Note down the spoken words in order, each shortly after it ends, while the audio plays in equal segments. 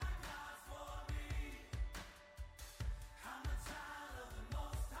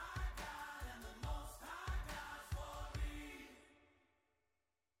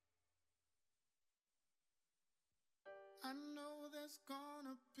I know there's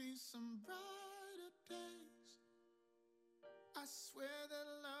gonna be some brighter days. I swear that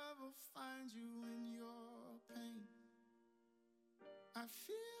love will find you in your pain. I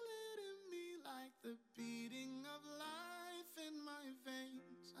feel it in me like the beating of life in my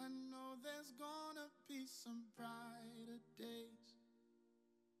veins. I know there's gonna be some brighter days.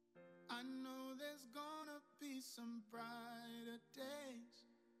 I know there's gonna be some brighter days.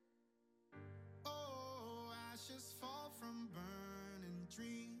 Oh, ashes fall from burning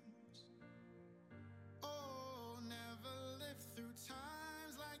dreams. Oh, never lived through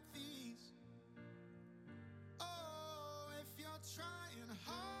times like these. Oh, if you're trying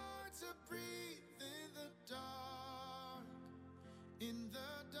hard to breathe in the dark, in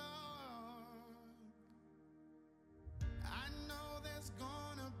the dark, I know there's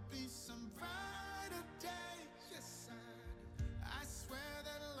gonna be some brighter days. Yes, I swear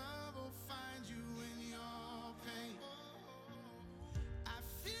that love will find you in your pain. I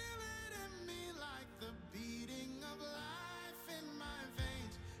feel it in me like the beating of life in my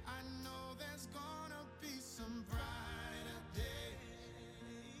veins. I know there's gonna be some brighter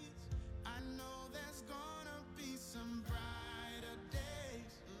days. I know there's gonna be some brighter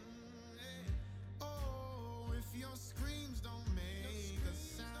days. Oh, if your screams don't make a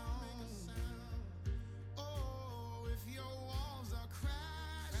sound. Oh, if your walls are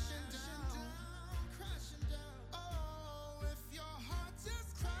crashing down. Oh, if your heart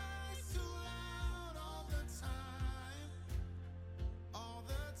just cries too loud all the time. All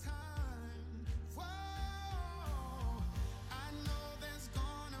the time. Whoa, I know there's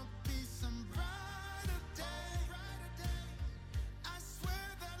gonna be some brighter day. I swear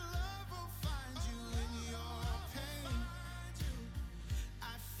that love will find you in your pain.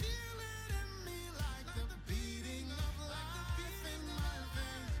 I feel it in me like the beating of life in my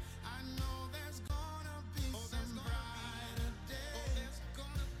veins. I know there's gonna be some brighter days.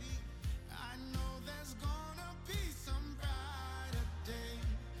 I know there's gonna be some brighter days.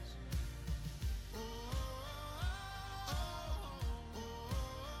 Oh, oh,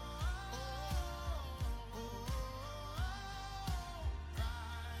 oh,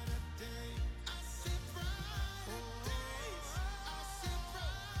 brighter days. I see brighter days. I see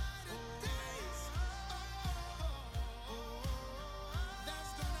brighter days. Oh,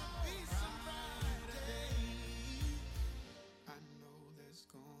 there's gonna be some brighter days. I know there's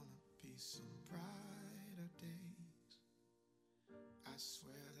gonna be some brighter days. I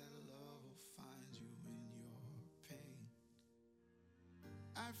swear that love will find you in your pain.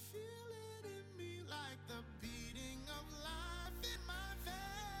 I feel it in me like the beating of life in my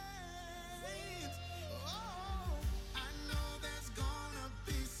veins. Oh, I know there's gonna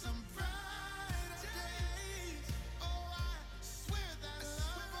be some brighter days. Oh, I swear that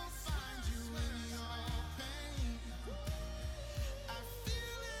love will find you in your pain. I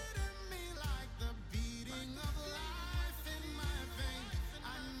feel it in me like the beating of life in my veins.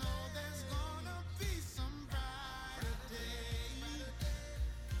 I know there's gonna be some brighter days.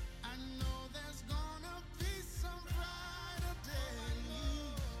 I know there's gonna be some brighter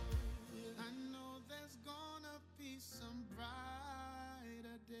days. I know there's gonna be some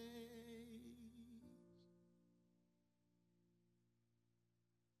brighter days.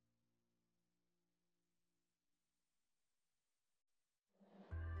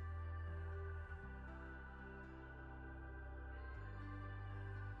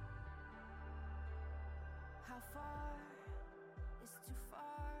 How far is too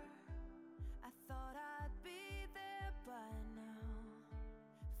far? I thought I'd be there by now.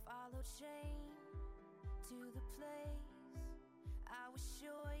 Followed shame to the place I was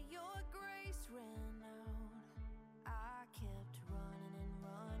sure your grace ran out. I kept running and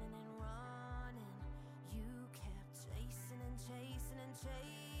running and running. You kept chasing and chasing and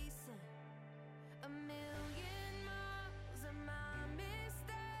chasing. A million miles of my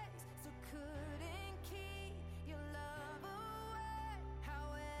mistakes, so couldn't keep your love away.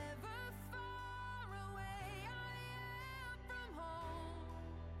 However far away I am from home,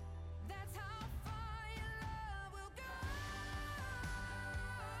 that's how far your love will go.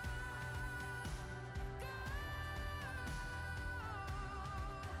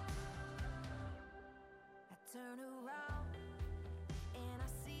 I turn around and I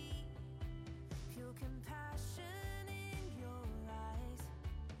see pure compassion in your eyes.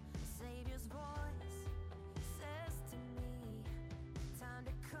 Savior's voice says to me, time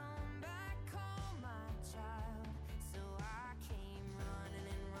to come back home, my child. So I came running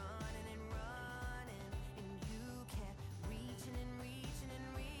and running and running, and you kept reaching and reaching and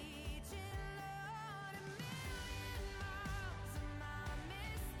reaching. Lord, a million miles of my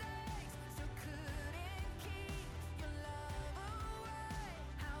mistakes, so couldn't keep your love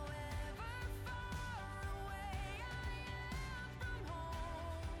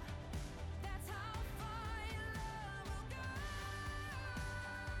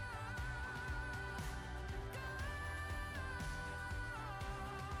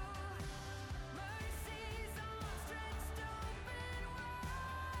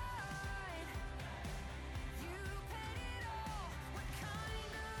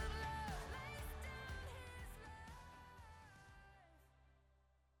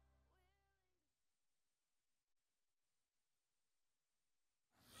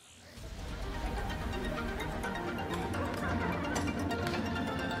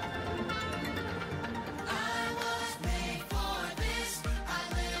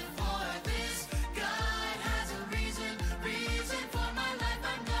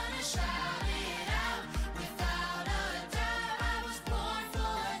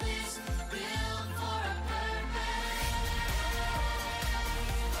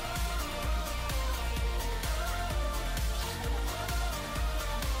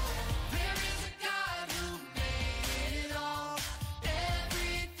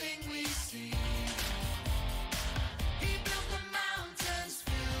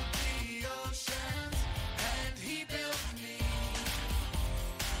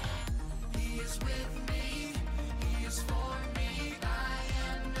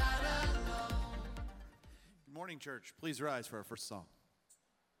church, please rise for our first song.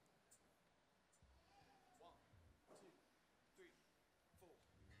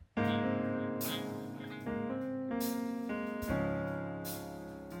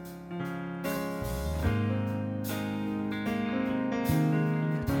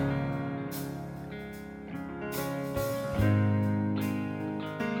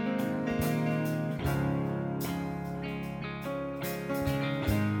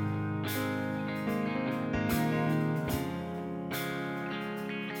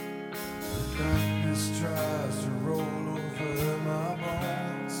 Tries to roll over my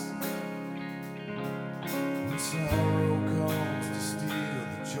bones when sorrow comes to steal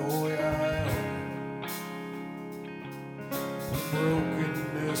the joy I own. When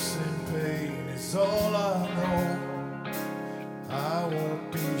brokenness and pain is all I know, I won't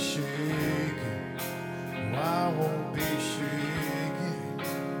be shaken. No, I won't be shaken.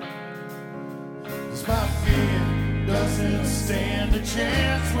 'Cause my fear doesn't stand a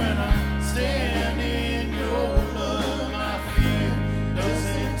chance when I stand in your love. My fear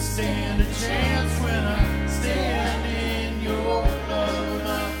doesn't stand a chance when I stand in your love.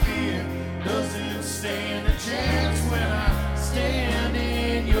 My fear doesn't stand a chance when I stand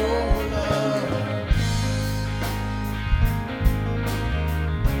in your love.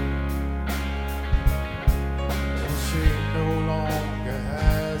 And shame no longer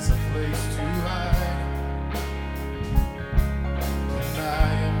has a place to hide. And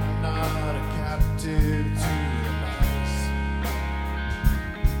I am not a captive to your lies.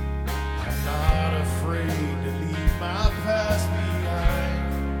 I'm not afraid to leave my past behind.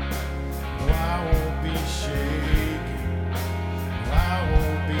 No, I won't be shaken. No, I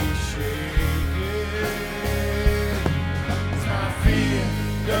won't be shaken. 'Cause my fear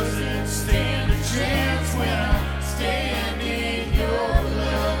doesn't stand a chance when I stand in your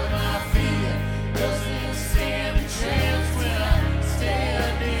love. My fear doesn't stand a chance when I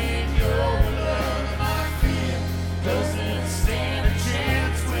stand in your love. My fear doesn't stand a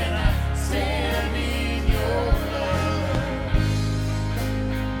chance when I stand in your love.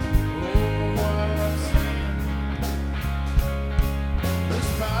 Oh, I'm standing.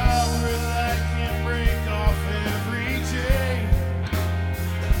 There's power that can break off every chain.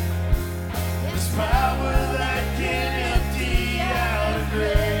 There's power that can empty out a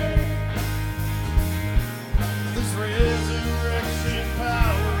grave. There's resurrection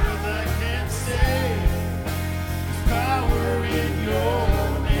power that can save. There's power in your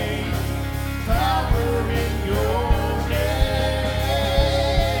name. Power in your name.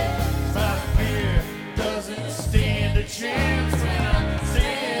 My fear doesn't stand a chance when I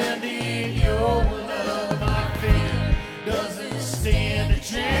stand in your love. My fear doesn't stand a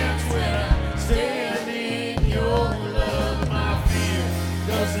chance when I stand in your love. My fear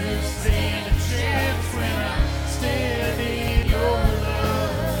doesn't stand a chance when I stand in your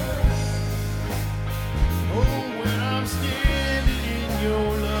love. Oh, when I'm standing in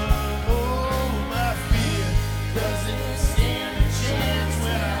your love. Oh, my fear doesn't stand a chance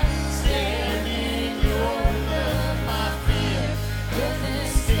when I stand in your love. My fear doesn't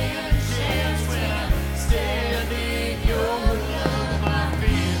stand a chance when I stand in your love. My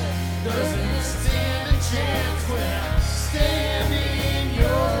fear doesn't stand a chance when I stand in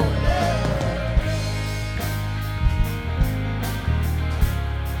your love.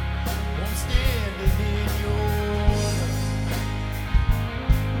 I'm standing in your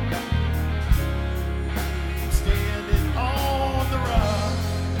love. I'm standing on the rock.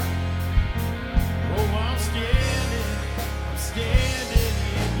 Oh, I'm standing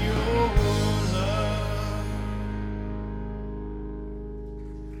in your love.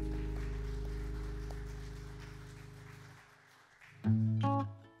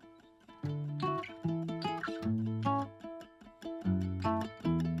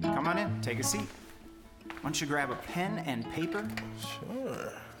 Come on in, take a seat. Why don't you grab a pen and paper?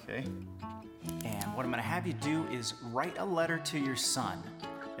 Sure. Okay. And what I'm gonna have you do is write a letter to your son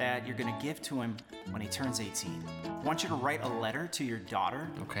that you're gonna give to him when he turns 18. I want you to write a letter to your daughter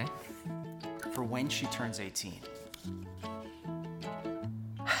Okay. for when she turns 18.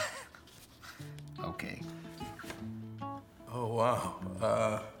 Okay. Oh, wow.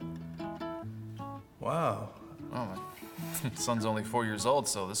 Wow. Oh, my son's only 4 years old,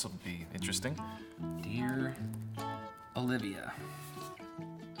 so this will be interesting. Dear Olivia,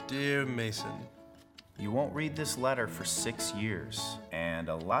 Dear Mason, You won't read this letter for 6 years, and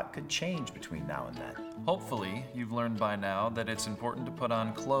a lot could change between now and then. hopefully you've learned by now that it's important to put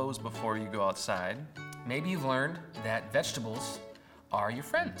on clothes before you go outside. Maybe you've learned that vegetables are your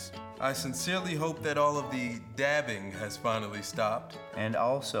friends. I sincerely hope that all of the dabbing has finally stopped. And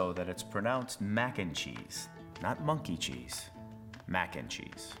also that it's pronounced mac and cheese. Not monkey cheese. Mac and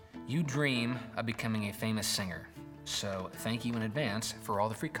cheese. You dream of becoming a famous singer. So thank you in advance for all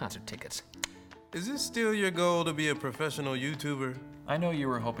the free concert tickets. Is this still your goal to be a professional YouTuber? I know you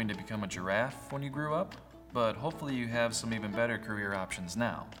were hoping to become a giraffe when you grew up, but hopefully you have some even better career options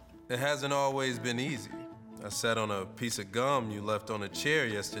now. It hasn't always been easy. I sat on a piece of gum you left on a chair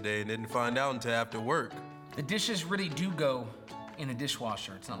yesterday and didn't find out until after work. The dishes really do go in the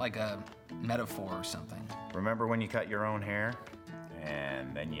dishwasher. It's not like a metaphor or something. Remember when you cut your own hair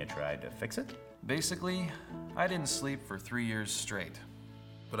and then you tried to fix it? Basically, I didn't sleep for 3 years straight.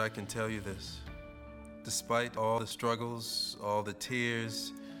 But I can tell you this. Despite all the struggles, all the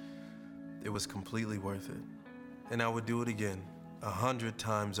tears, it was completely worth it. And I would do it again, 100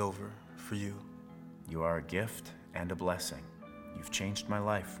 times over for you. You are a gift and a blessing. You've changed my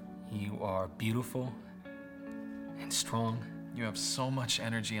life. You are beautiful and strong. You have so much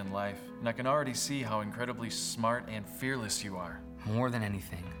energy in life, and I can already see how incredibly smart and fearless you are. More than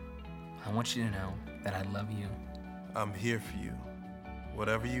anything, I want you to know that I love you. I'm here for you.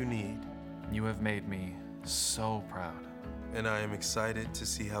 Whatever you need. You have made me so proud. And I am excited to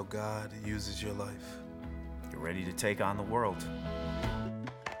see how God uses your life. You're ready to take on the world.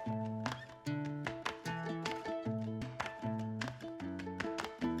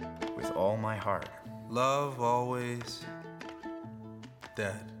 With all my heart. Love always,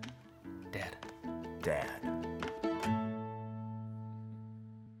 Dad. Dad. Dad.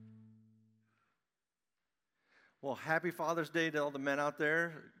 Well, happy Father's Day to all the men out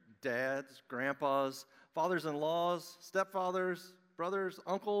there, dads, grandpas, fathers-in-laws, stepfathers, brothers,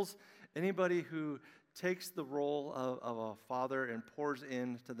 uncles, anybody who takes the role of a father and pours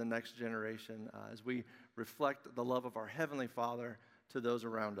into the next generation as we reflect the love of our Heavenly Father to those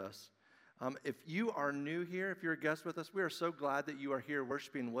around us. If you are new here, if you're a guest with us, we are so glad that you are here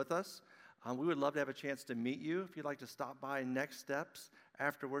worshiping with us. We would love to have a chance to meet you. If you'd like to stop by Next Steps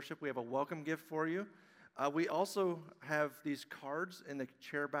after worship, we have a welcome gift for you. We also have these cards in the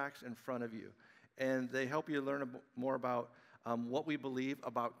chair backs in front of you, and they help you learn more about what we believe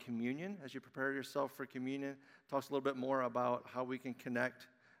about communion as you prepare yourself for communion. Talks a little bit more about how we can connect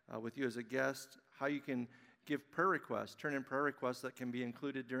with you as a guest, how you can give prayer requests, turn in prayer requests that can be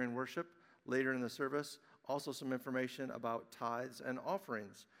included during worship later in the service. Also some information about tithes and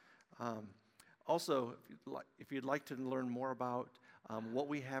offerings. Also, if you'd like to learn more about what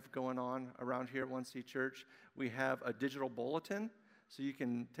we have going on around here at One Sea Church, we have a digital bulletin. So you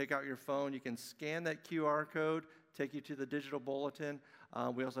can take out your phone, you can scan that QR code, take you to the digital bulletin.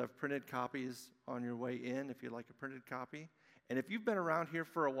 We also have printed copies on your way in if you'd like a printed copy. And if you've been around here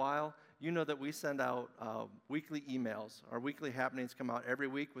for a while, you know that we send out weekly emails. Our weekly happenings come out every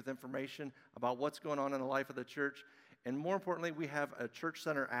week with information about what's going on in the life of the church. And more importantly, we have a Church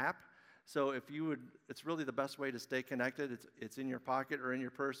Center app. So if you would, it's really the best way to stay connected. It's in your pocket or in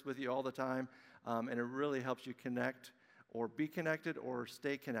your purse with you all the time. And it really helps you connect or be connected or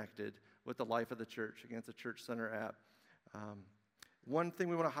stay connected with the life of the church. Again, it's a Church Center app. One thing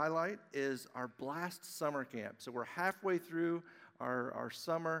we want to highlight is our Blast Summer Camp. So we're halfway through our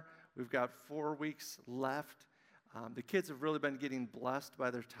summer. We've got 4 weeks left. The kids have really been getting blessed by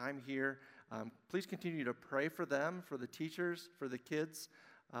their time here. Please continue to pray for them, for the teachers, for the kids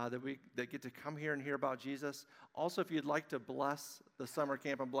that get to come here and hear about Jesus. Also, if you'd like to bless the summer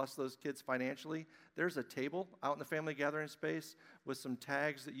camp and bless those kids financially, there's a table out in the family gathering space with some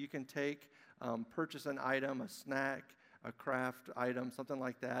tags that you can take, purchase an item, a snack, a craft item, something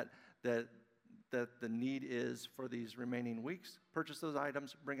like that the need is for these remaining weeks. Purchase those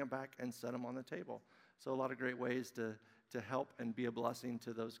items, bring them back, and set them on the table. So a lot of great ways to help and be a blessing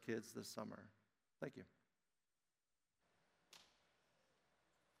to those kids this summer. Thank you.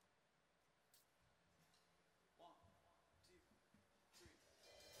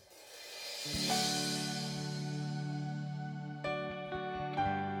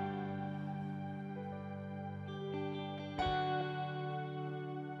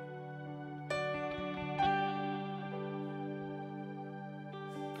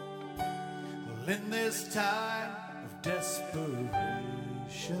 Well, in this time of desperation,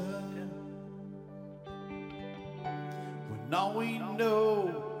 when all we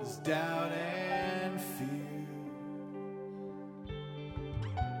know is doubt and fear,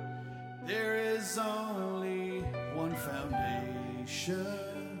 there is only one foundation.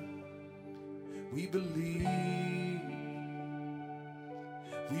 We believe.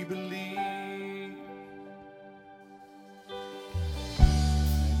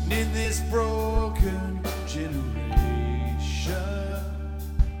 And in this broken generation,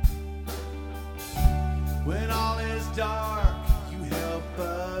 when all is dark, you help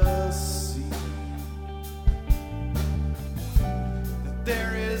us see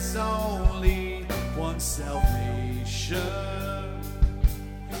is only one salvation.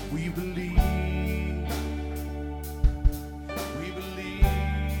 We believe. We believe.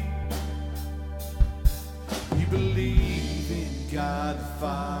 We believe in God the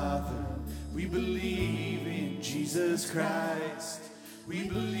Father. We believe in Jesus Christ. We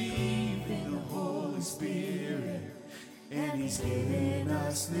believe in the Holy Spirit, and He's given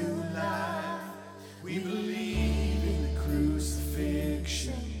us new life. We believe in the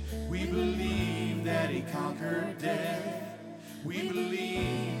crucifixion. We believe that He conquered death. We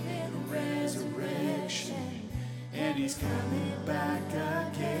believe in the resurrection, and He's coming back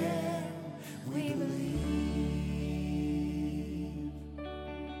again. We believe.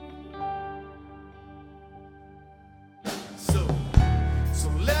 So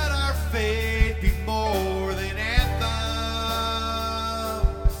let our faith be more than anthems,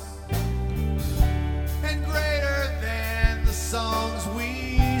 and greater than the songs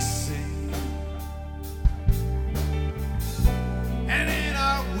we sing. And in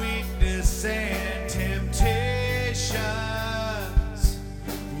our weakness and temptations,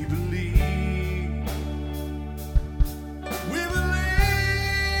 we believe. We believe.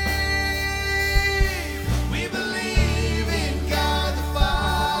 We believe in God the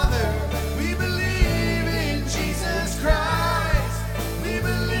Father. We believe in Jesus Christ. We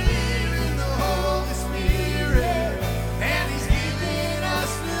believe in the Holy Spirit, and He's given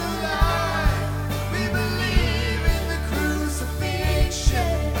us new life. We believe in the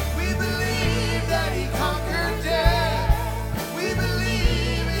crucifixion. We believe that He conquered death. We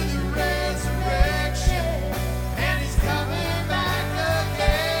believe in the resurrection, and He's coming back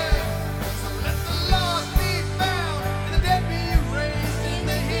again. So let the lost be found, and the dead be raised in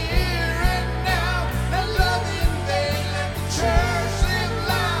the here and now. Let love invade, let the church live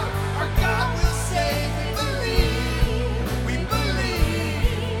loud. Our God will save. We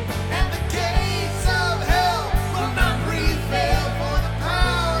believe, and the gates of hell will not prevail. For the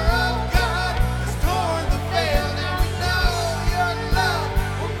power of God has torn the veil. Now we know Your love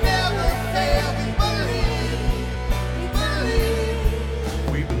will never fail. We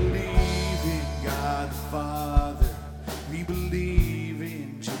believe. We believe in God the Father. We believe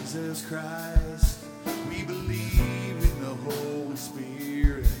in Jesus Christ. We believe in the Holy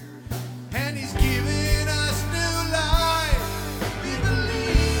Spirit, and He's given us new life. We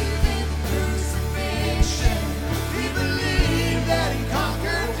believe in the crucifixion. We believe that He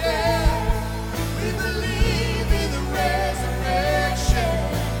conquered death. We believe in the resurrection,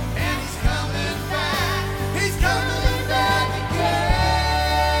 and He's coming back. He's coming back again.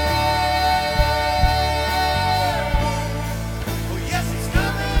 Oh yes, He's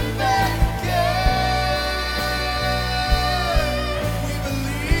coming back again. We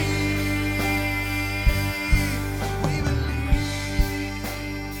believe. We believe.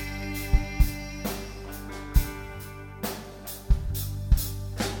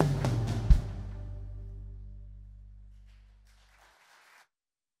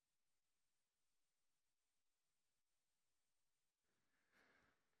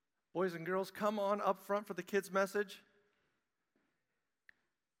 Boys and girls, come on up front for the kids' message.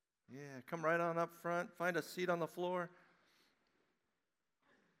 Yeah, come right on up front. Find a seat on the floor.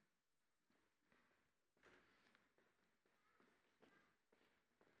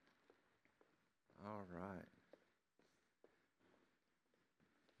 All right.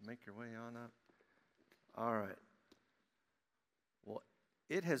 Make your way on up. All right. Well,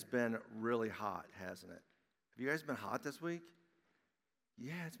 it has been really hot, hasn't it? Have you guys been hot this week?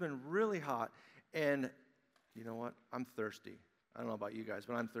 Yeah, it's been really hot. And you know what? I'm thirsty. I don't know about you guys,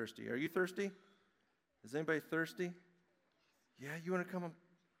 but I'm thirsty. Are you thirsty? Is anybody thirsty? Yeah, you want to come on?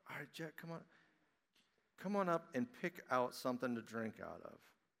 All right, Jack, come on. Come on up and pick out something to drink out of.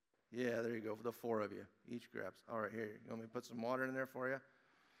 Yeah, there you go. The four of you. Each grabs. All right, here. You want me to put some water in there for you?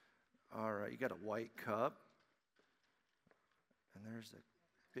 All right, you got a white cup. And there's a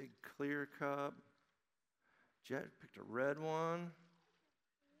big clear cup. Jack picked a red one.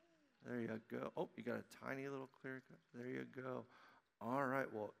 There you go. Oh, you got a tiny little clear cup. There you go. All right,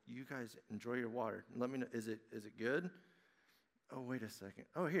 well, you guys enjoy your water. Let me know, is it good? Oh, wait a second.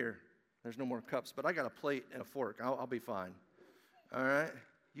 Oh, here. There's no more cups, but I got a plate and a fork. I'll be fine. All right?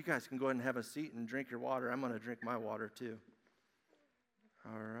 You guys can go ahead and have a seat and drink your water. I'm going to drink my water too.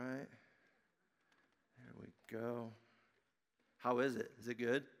 All right. There we go. How is it? Is it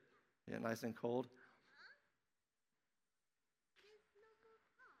good? Yeah, nice and cold?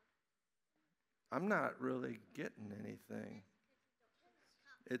 I'm not really getting anything.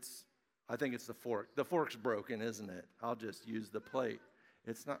 I think it's the fork. The fork's broken, isn't it? I'll just use the plate.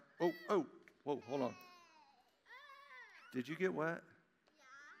 It's not, whoa, hold on. Did you get wet?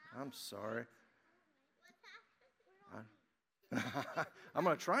 I'm sorry. I'm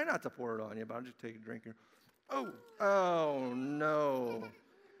going to try not to pour it on you, but I'll just take a drink here. Oh, no.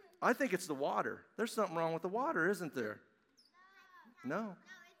 I think it's the water. There's something wrong with the water, isn't there? No.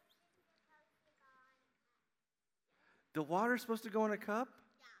 The water's supposed to go in a cup?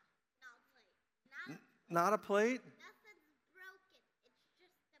 Yeah, not a plate.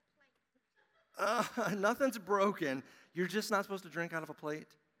 Nothing's broken. It's just a plate. Nothing's broken. You're just not supposed to drink out of a plate?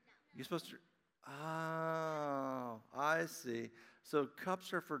 No. You're supposed to... Oh, I see. So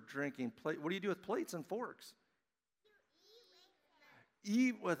cups are for drinking. What do you do with plates and forks?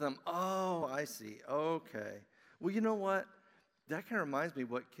 Eat with them. Oh, I see. Okay. Well, you know what? That kind of reminds me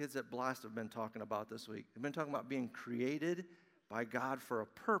what kids at Blast have been talking about this week. They've been talking about being created by God for a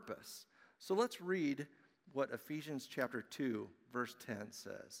purpose. So let's read what Ephesians chapter 2, verse 10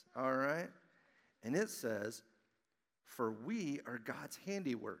 says. All right? And it says, "For we are God's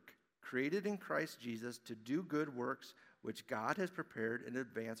handiwork, created in Christ Jesus to do good works, which God has prepared in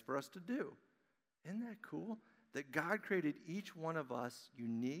advance for us to do." Isn't that cool? That God created each one of us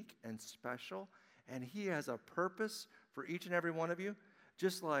unique and special, and He has a purpose for each and every one of you.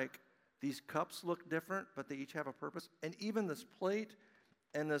 Just like these cups look different, but they each have a purpose. And even this plate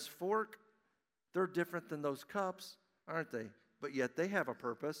and this fork, they're different than those cups, aren't they? But yet they have a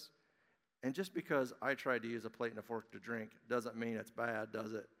purpose. And just because I tried to use a plate and a fork to drink doesn't mean it's bad,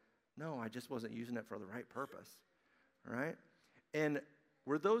 does it? No, I just wasn't using it for the right purpose, all right? And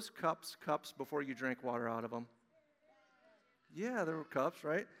were those cups before you drank water out of them? Yeah, there were cups,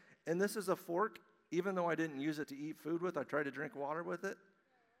 right? And this is a fork. Even though I didn't use it to eat food with, I tried to drink water with it.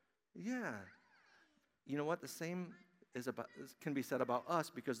 Yeah. You know what? The same can be said about us,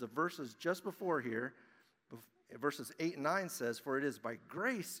 because the verses just before here, verses 8 and 9 says, "For it is by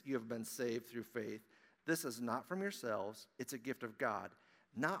grace you have been saved through faith. This is not from yourselves. It's a gift of God,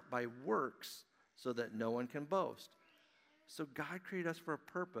 not by works, so that no one can boast." So God created us for a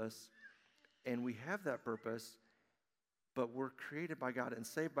purpose, and we have that purpose, but we're created by God and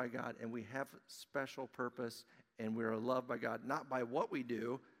saved by God, and we have special purpose, and we're loved by God, not by what we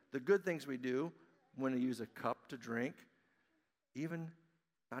do, the good things we do when we use a cup to drink,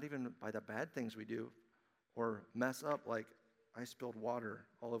 not even by the bad things we do or mess up, like I spilled water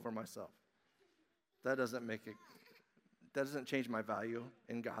all over myself. That doesn't change my value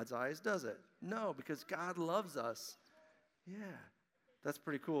in God's eyes, does it? No, because God loves us. Yeah, that's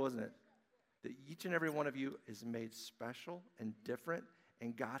pretty cool, isn't it? That each and every one of you is made special and different,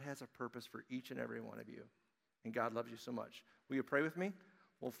 and God has a purpose for each and every one of you. And God loves you so much. Will you pray with me?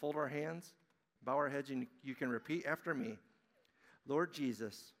 We'll fold our hands, bow our heads, and you can repeat after me. Lord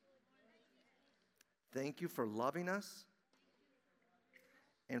Jesus, thank you for loving us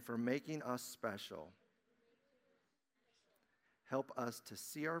and for making us special. Help us to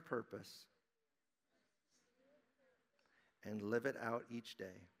see our purpose and live it out each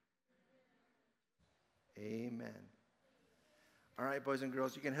day. Amen. All right, boys and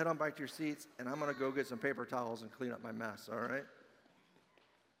girls, you can head on back to your seats, and I'm going to go get some paper towels and clean up my mess, all right?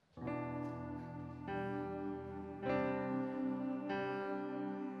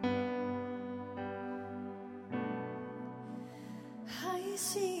 I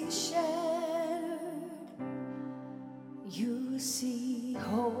see shattered, you see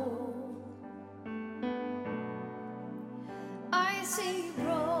whole. I see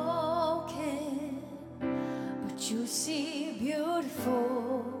broken, but you see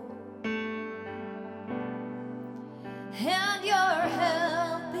beautiful. And you're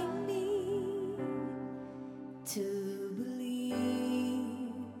helping me to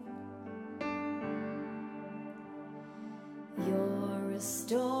believe. You're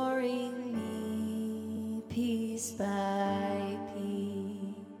restoring me piece by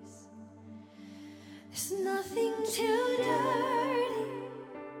piece. There's nothing too dirty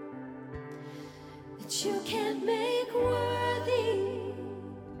that you can't make worthy.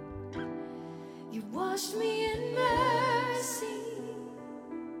 You washed me in mercy.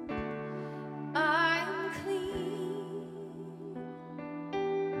 I'm clean.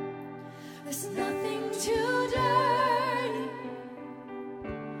 There's nothing too dirty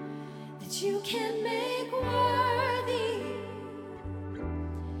that you can't make worthy.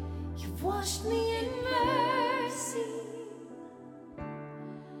 You've washed me in mercy.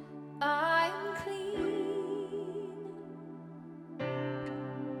 I'm clean.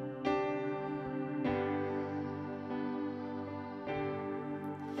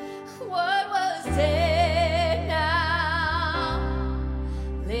 What was dead now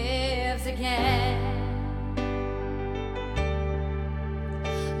lives again.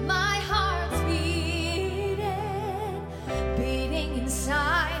 My heart's beating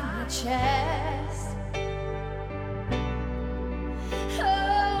inside chest. Oh,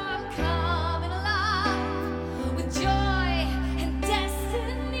 I'm coming alive with joy and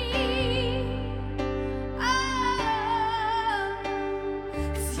destiny. Oh,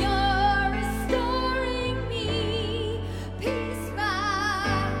 'cause you're restoring me piece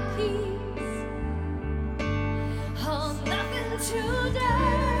by piece. Oh, nothing too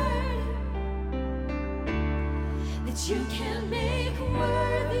dirty that you can't make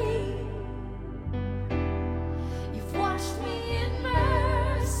worthy. You've washed me in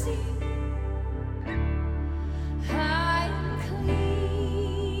mercy. I am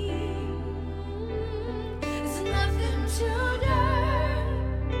clean. There's nothing too dirty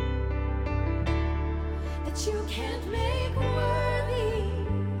that you can't make worthy.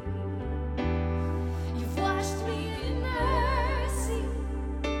 You've washed me in mercy.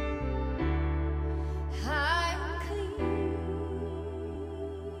 I am clean.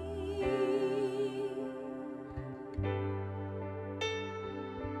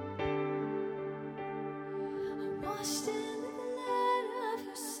 I'm washed in the blood of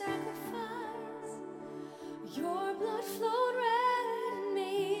your sacrifice. Your blood flowed red and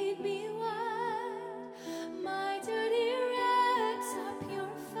made me white. My dirty rags are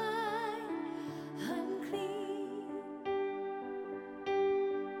purified. I'm clean.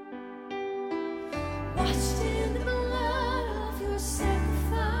 Washed in the blood of your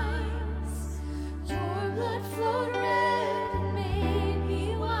sacrifice. Your blood flowed red and made me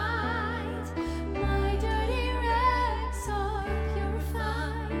white. My dirty rags are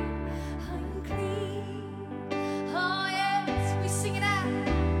purified. I'm clean. Oh yes, we sing it out.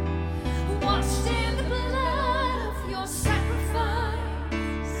 Washed in the blood of your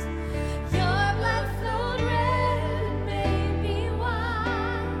sacrifice. Your blood flowed red and made me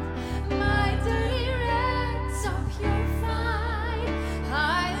white. My dirty rags are purified. I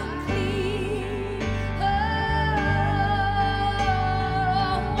am clean. Oh,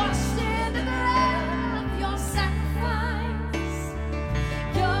 washed in the blood of your sacrifice.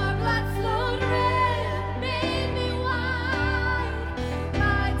 Your blood flowed red, made me white.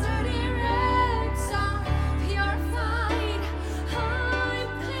 My dirty rags are purified. I'm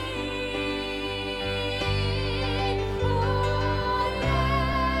clean. Oh yeah.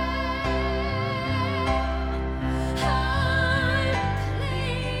 I'm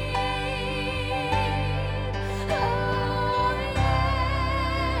clean. Oh yes,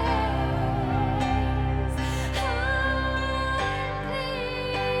 I'm clean.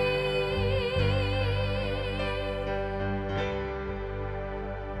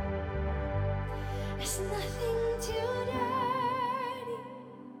 There's nothing too dirty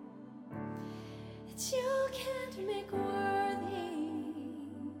that you can't make worthy.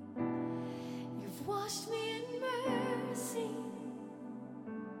 You've washed me in mercy.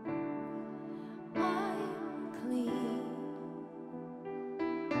 I'm clean.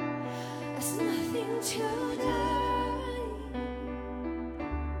 There's nothing too dirty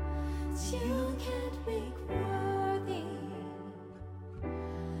that you can't make worthy.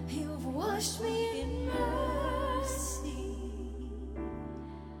 You've washed me in mercy.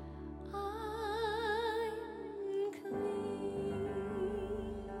 I'm clean.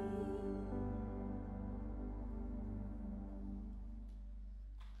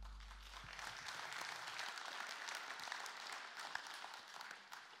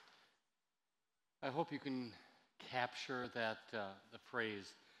 I hope you can capture that the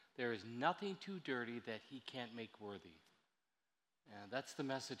phrase, there is nothing too dirty that he can't make worthy. And that's the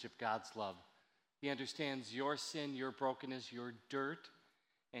message of God's love. He understands your sin, your brokenness, your dirt,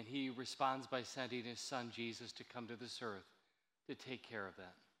 and he responds by sending his son Jesus to come to this earth to take care of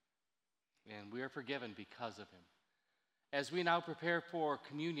that. And we are forgiven because of him. As we now prepare for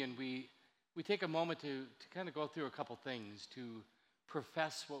communion, we take a moment to kind of go through a couple things, to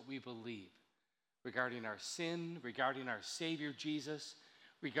profess what we believe regarding our sin, regarding our Savior Jesus,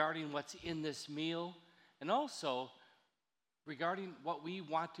 regarding what's in this meal, and also regarding what we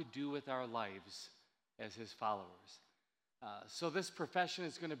want to do with our lives as his followers. So this profession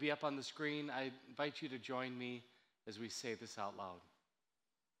is going to be up on the screen. I invite you to join me as we say this out loud.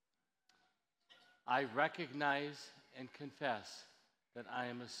 I recognize and confess that I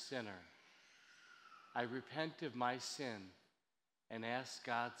am a sinner. I repent of my sin and ask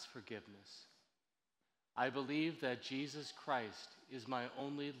God's forgiveness. I believe that Jesus Christ is my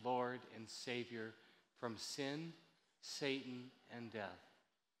only Lord and Savior from sin, Satan, and death.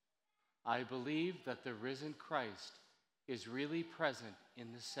 I believe that the risen Christ is really present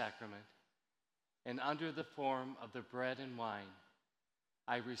in the sacrament, and under the form of the bread and wine,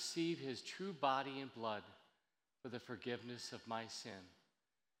 I receive his true body and blood for the forgiveness of my sin.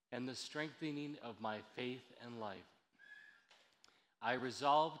 and the strengthening of my faith and life. I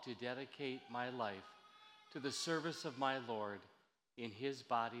resolve to dedicate my life to the service of my Lord in his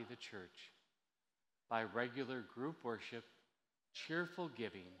body, the church, by regular group worship, cheerful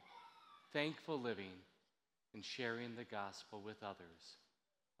giving, thankful living, and sharing the gospel with others.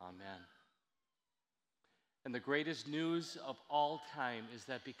 Amen. And the greatest news of all time is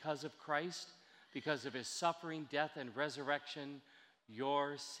that because of Christ, because of his suffering, death, and resurrection,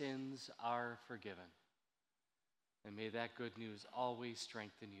 your sins are forgiven. And may that good news always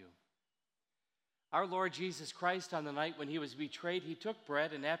strengthen you. Our Lord Jesus Christ, on the night when he was betrayed, he took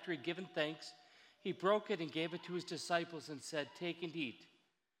bread, and after he'd given thanks, he broke it and gave it to his disciples and said, "Take and eat.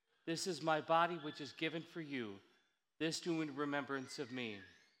 This is my body, which is given for you. This do in remembrance of me."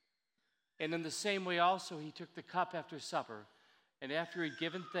 And in the same way also he took the cup after supper, and after he'd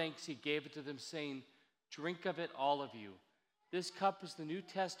given thanks, he gave it to them, saying, "Drink of it, all of you. This cup is the New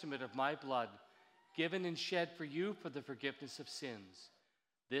Testament of my blood, given and shed for you for the forgiveness of sins.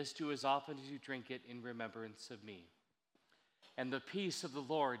 This do as often as you drink it in remembrance of me." And the peace of the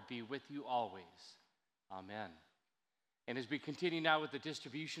Lord be with you always. Amen. And as we continue now with the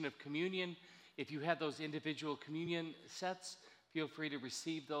distribution of communion, if you have those individual communion sets, feel free to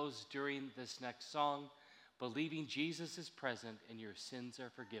receive those during this next song, believing Jesus is present and your sins are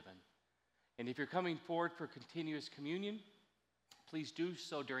forgiven. And if you're coming forward for continuous communion, please do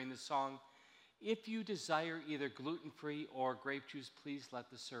so during the song. If you desire either gluten-free or grape juice, please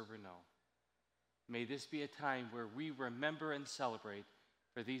let the server know. May this be a time where we remember and celebrate,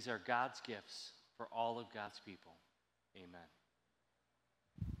 for these are God's gifts for all of God's people. Amen.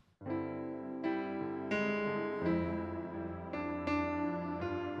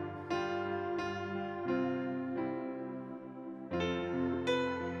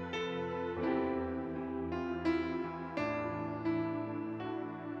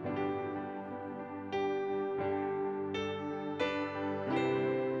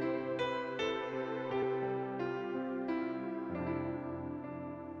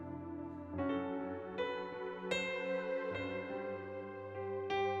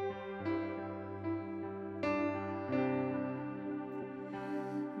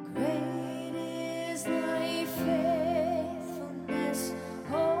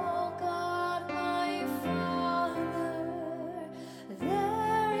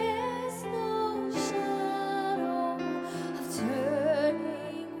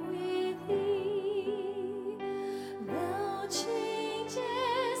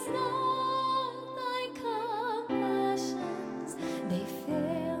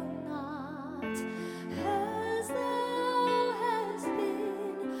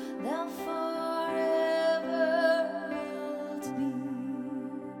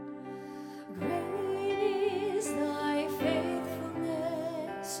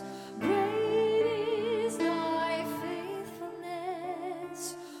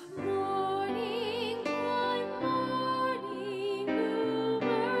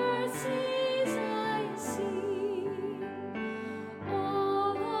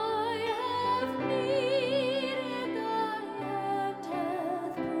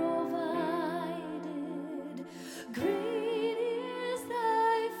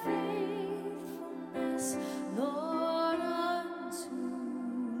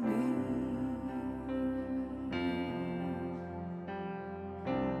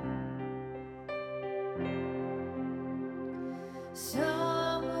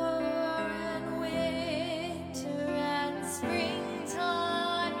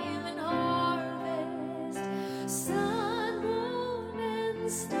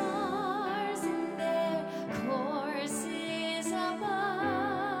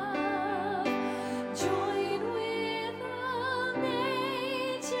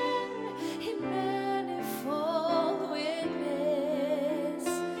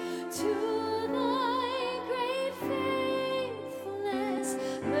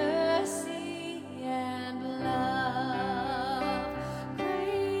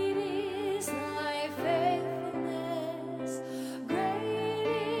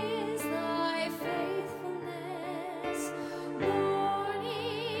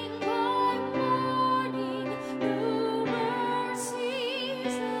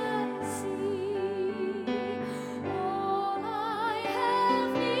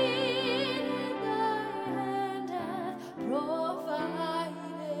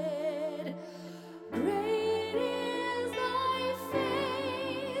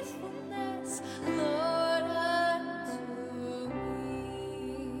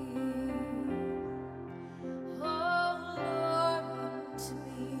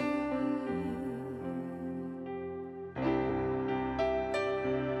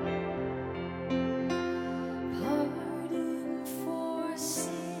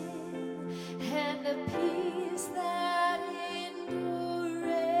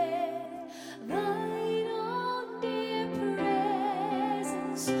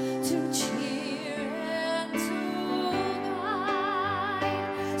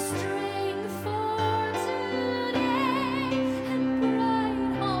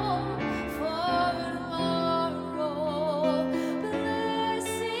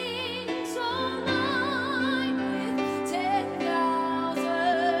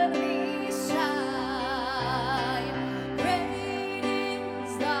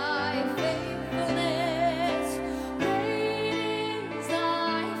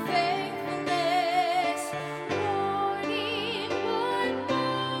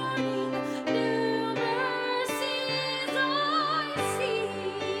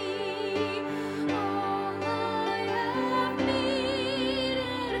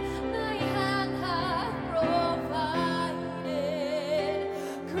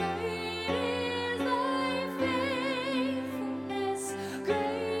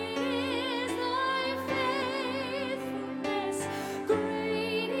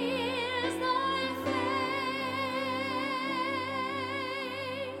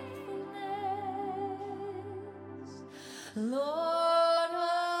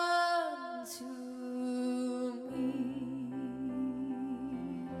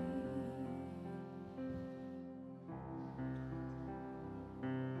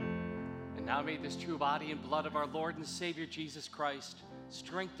 Now may this true body and blood of our Lord and Savior Jesus Christ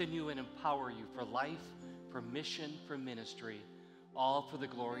strengthen you and empower you for life, for mission, for ministry, all for the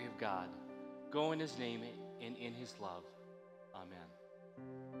glory of God. Go in his name and in his love. Amen.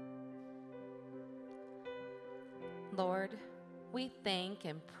 Lord, we thank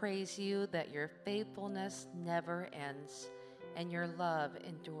and praise you that your faithfulness never ends and your love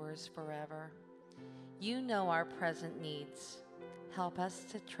endures forever. You know our present needs. Help us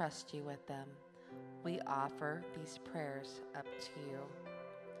to trust you with them. We offer these prayers up to you.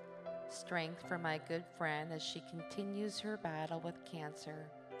 Strength for my good friend as she continues her battle with cancer.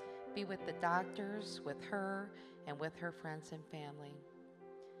 Be with the doctors, with her, and with her friends and family.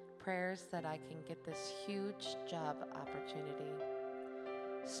 Prayers that I can get this huge job opportunity.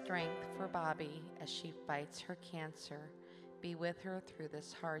 Strength for Bobby as she fights her cancer. Be with her through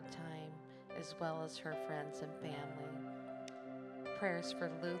this hard time, as well as her friends and family. Prayers for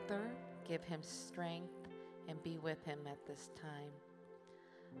Luther. Give him strength and be with him at this time.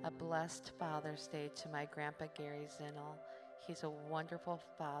 A blessed Father's Day to my Grandpa Gary Zinnel. He's a wonderful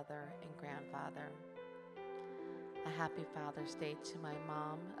father and grandfather. A happy Father's Day to my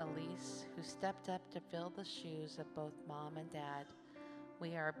mom, Elise, who stepped up to fill the shoes of both mom and dad.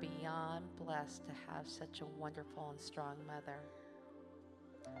 We are beyond blessed to have such a wonderful and strong mother.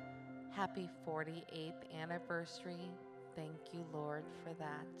 Happy 48th anniversary. Thank you, Lord, for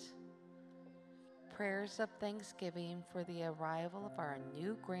that. Prayers of thanksgiving for the arrival of our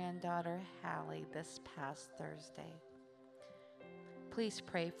new granddaughter, Hallie, this past Thursday. Please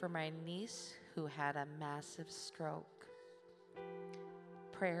pray for my niece who had a massive stroke.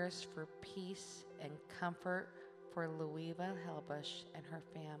 Prayers for peace and comfort for Louisa Helbush and her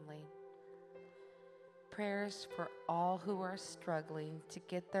family. Prayers for all who are struggling to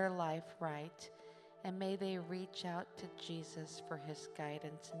get their life right, and may they reach out to Jesus for his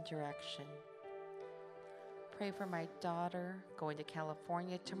guidance and direction. Pray for my daughter going to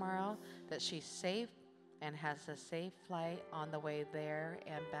California tomorrow, that she's safe and has a safe flight on the way there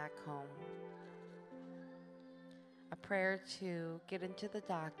and back home. A prayer to get into the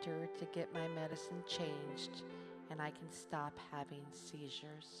doctor to get my medicine changed and I can stop having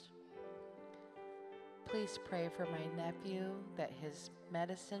seizures. Please pray for my nephew that his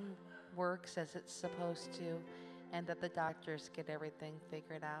medicine works as it's supposed to and that the doctors get everything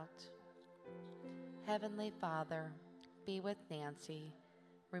figured out. Heavenly Father, be with Nancy.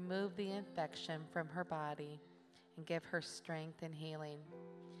 Remove the infection from her body and give her strength and healing.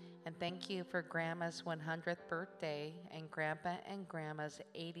 And thank you for Grandma's 100th birthday and Grandpa and Grandma's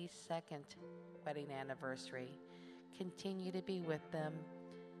 82nd wedding anniversary. Continue to be with them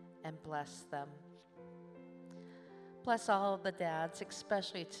and bless them. Bless all of the dads,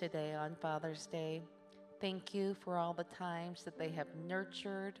 especially today on Father's Day. Thank you for all the times that they have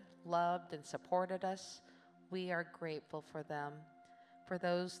nurtured, loved, and supported us. We are grateful for them. For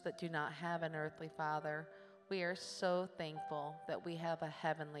those that do not have an earthly father, we are so thankful that we have a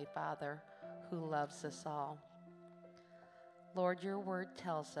heavenly Father who loves us all. Lord, your word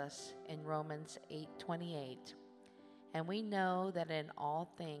tells us in Romans 8:28, and we know that in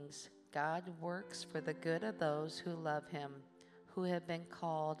all things God works for the good of those who love him, who have been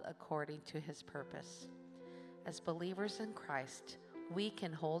called according to his purpose. As believers in Christ, we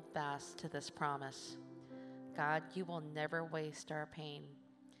can hold fast to this promise. God, you will never waste our pain.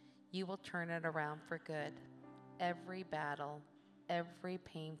 You will turn it around for good. Every battle, every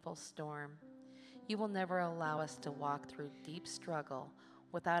painful storm. You will never allow us to walk through deep struggle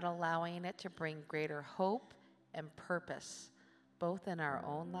without allowing it to bring greater hope and purpose, both in our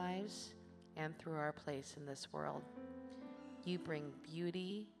own lives and through our place in this world. You bring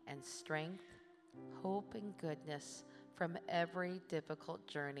beauty and strength, hope and goodness from every difficult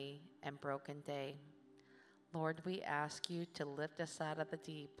journey and broken day. Lord, we ask you to lift us out of the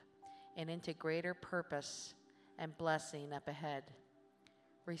deep and into greater purpose and blessing up ahead.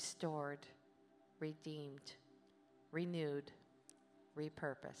 Restored, redeemed, renewed,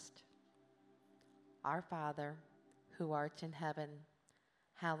 repurposed. Our Father, who art in heaven,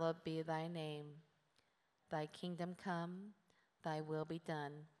 hallowed be thy name. Thy kingdom come, thy will be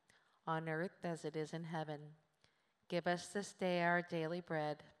done, on earth as it is in heaven. Give us this day our daily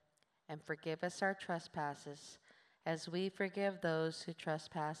bread, and forgive us our trespasses, as we forgive those who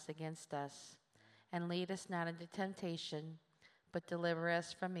trespass against us. And lead us not into temptation, but deliver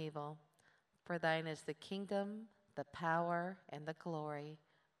us from evil. For thine is the kingdom, the power, and the glory,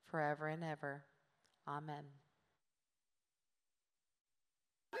 forever and ever. Amen.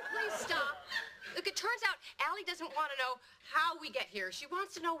 Please stop. Look, it turns out Allie doesn't want to know how we get here. She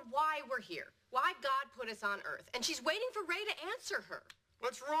wants to know why we're here, why God put us on Earth. And she's waiting for Ray to answer her.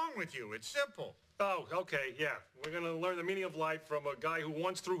 What's wrong with you? It's simple. Oh, okay, yeah. We're gonna learn the meaning of life from a guy who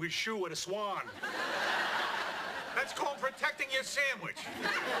once threw his shoe at a swan. That's called protecting your sandwich.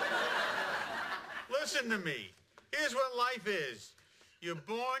 Listen to me. Here's what life is. You're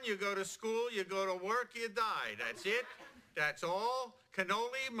born, you go to school, you go to work, you die. That's it. That's all.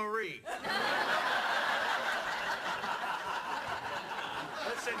 Cannoli Marie.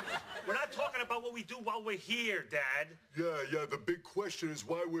 Listen, we're not talking about what we do while we're here, Dad. Yeah, the big question is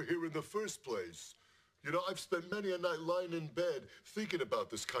why we're here in the first place. You know, I've spent many a night lying in bed thinking about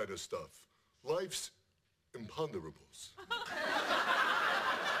this kind of stuff. Life's imponderables.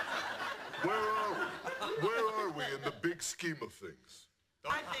 Where are we? Where are we in the big scheme of things?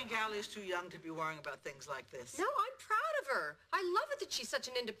 I think Allie's too young to be worrying about things like this. No, I'm proud of her. I love it that she's such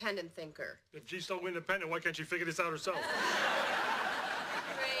an independent thinker. If she's so independent, why can't she figure this out herself?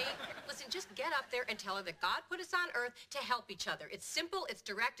 Ray, listen, just get up there and tell her that God put us on Earth to help each other. It's simple, it's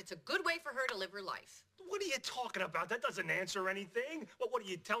direct, it's a good way for her to live her life. What are you talking about? That doesn't answer anything. What are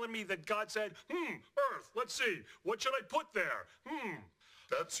you telling me that God said, Earth, let's see, what should I put there?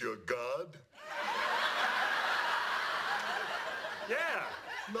 That's your God? Yeah.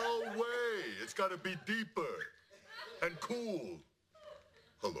 No way. It's got to be deeper and cool.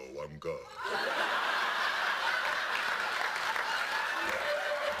 Hello, I'm God.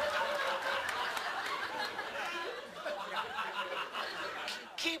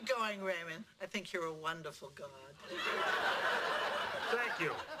 Keep going, Raymond. I think you're a wonderful God. Thank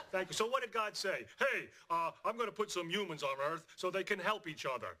you. Thank you. So what did God say? Hey, I'm going to put some humans on Earth so they can help each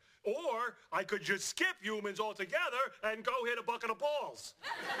other. Or I could just skip humans altogether and go hit a bucket of balls.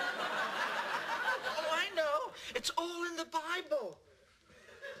 Oh, I know. It's all in the Bible.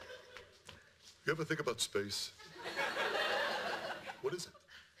 You ever think about space? What is it?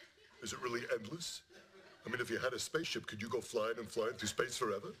 Is it really endless? I mean, if you had a spaceship, could you go flying and flying through space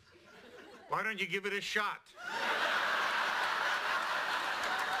forever? Why don't you give it a shot?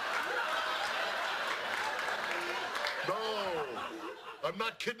 No, I'm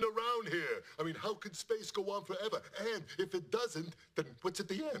not kidding around here. I mean, how could space go on forever? And if it doesn't, then what's at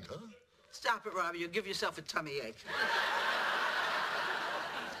the end, huh? Stop it, Robbie. You'll give yourself a tummy ache.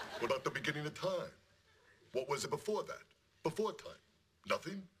 What about the beginning of time? What was it before that? Before time?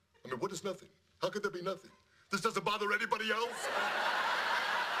 Nothing? I mean, what is nothing? How could there be nothing? This doesn't bother anybody else?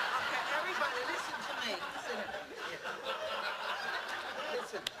 Okay, everybody, listen to me.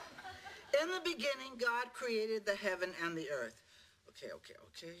 Listen. In the beginning, God created the heaven and the earth. Okay.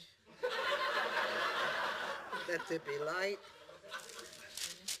 Let there be light.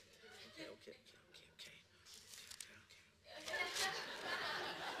 Okay.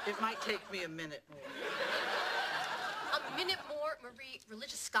 It might take me a minute more. A minute more, Marie.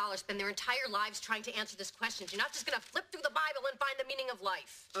 Religious scholars spend their entire lives trying to answer this question. You're not just going to flip through the Bible and find the meaning of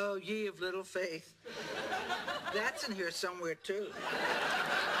life. Oh, ye of little faith. That's in here somewhere, too.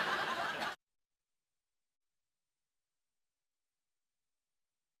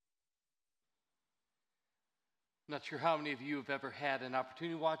 Not sure how many of you have ever had an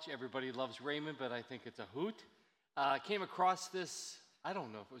opportunity to watch Everybody Loves Raymond, but I think it's a hoot. I came across this, I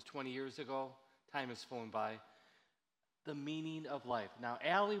don't know if it was 20 years ago. Time has flown by. The meaning of life. Now,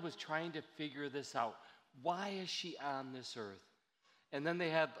 Allie was trying to figure this out. Why is she on this earth? And then they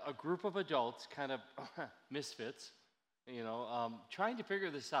have a group of adults, kind of misfits, trying to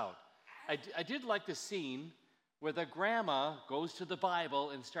figure this out. I did like the scene where the grandma goes to the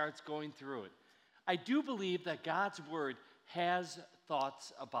Bible and starts going through it. I do believe that God's Word has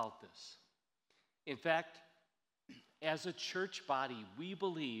thoughts about this. In fact, as a church body, we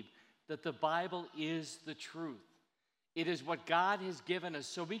believe that the Bible is the truth. It is what God has given us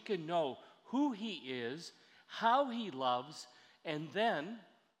so we can know who He is, how He loves, and then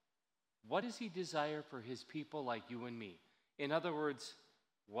what does He desire for His people like you and me? In other words,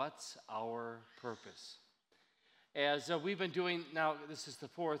 what's our purpose? As we've been doing now, this is the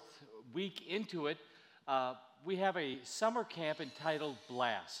 4th week into it, we have a summer camp entitled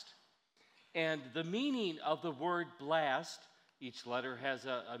Blast. And the meaning of the word blast, each letter has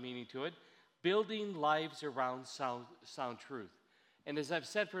a meaning to it, building lives around sound truth. And as I've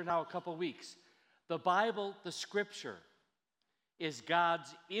said for now a couple weeks, the Bible, the Scripture, is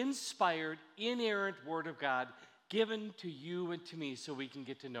God's inspired, inerrant Word of God given to you and to me so we can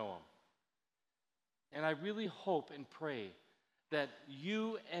get to know Him. And I really hope and pray that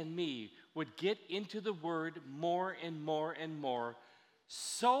you and me would get into the Word more and more and more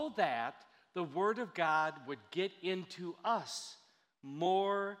so that the Word of God would get into us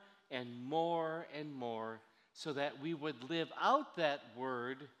more and more and more so that we would live out that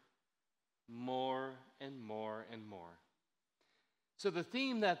Word more and more and more. So the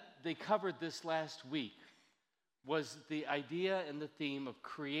theme that they covered this last week was the idea and the theme of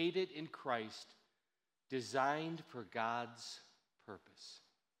created in Christ, designed for God's purpose.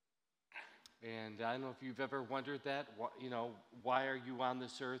 And I don't know if you've ever wondered that, why are you on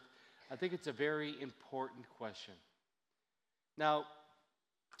this earth? I think it's a very important question. Now,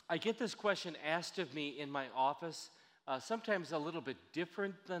 I get this question asked of me in my office, sometimes a little bit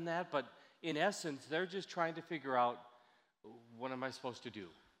different than that, but in essence, they're just trying to figure out, what am I supposed to do?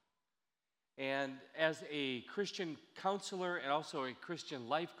 And as a Christian counselor and also a Christian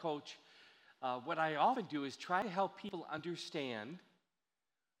life coach, what I often do is try to help people understand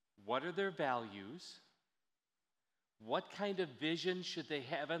what are their values, what kind of vision should they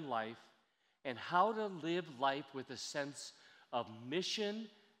have in life, and how to live life with a sense of mission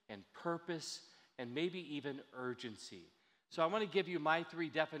and purpose and maybe even urgency. So I want to give you my 3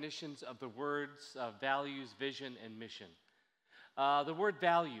 definitions of the words values, vision, and mission. The word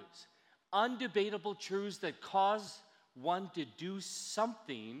values, undebatable truths that cause one to do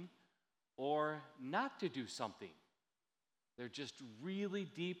something or not to do something. They're just really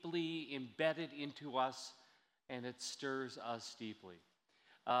deeply embedded into us, and it stirs us deeply.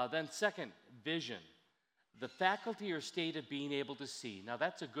 Then second, vision, the faculty or state of being able to see. Now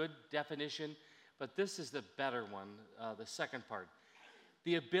that's a good definition, but this is the better one, the second part.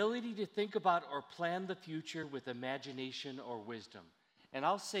 The ability to think about or plan the future with imagination or wisdom. And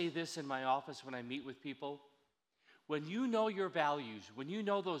I'll say this in my office when I meet with people. When you know your values, when you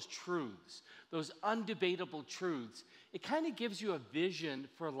know those truths, those undebatable truths, it kind of gives you a vision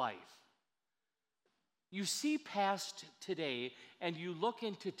for life. You see past today and you look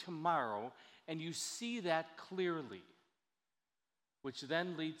into tomorrow and you see that clearly, which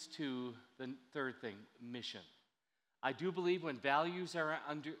then leads to the third thing, mission. I do believe when values are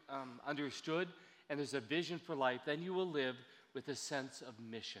understood and there's a vision for life, then you will live with a sense of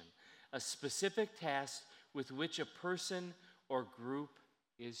mission, a specific task with which a person or group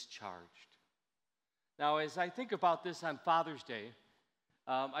is charged. Now, as I think about this on Father's Day,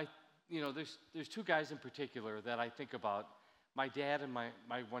 there's 2 guys in particular that I think about, my dad and my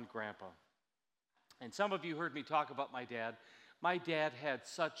one grandpa. And some of you heard me talk about my dad. My dad had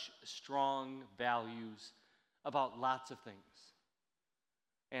such strong values about lots of things.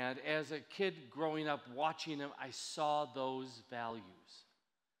 And as a kid growing up watching him, I saw those values.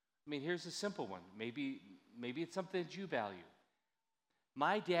 I mean, here's a simple one. Maybe it's something that you value.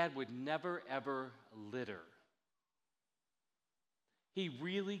 My dad would never, ever litter. He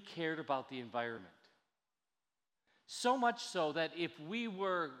really cared about the environment. So much so that if we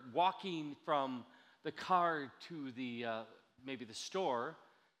were walking from the car to maybe the store,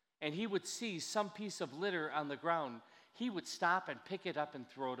 and he would see some piece of litter on the ground, he would stop and pick it up and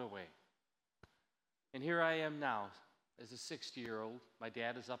throw it away. And here I am now, as a 60-year-old. My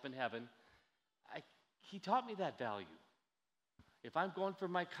dad is up in heaven. He taught me that value. If I'm going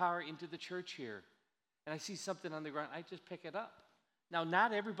from my car into the church here, and I see something on the ground, I just pick it up. Now,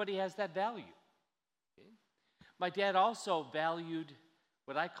 not everybody has that value. Okay? My dad also valued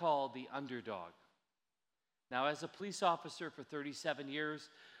what I call the underdog. Now, as a police officer for 37 years,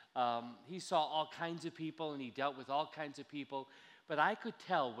 he saw all kinds of people and he dealt with all kinds of people. But I could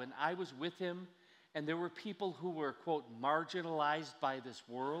tell when I was with him and there were people who were, quote, marginalized by this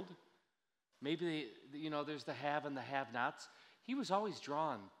world, maybe, there's the have and the have-nots. He was always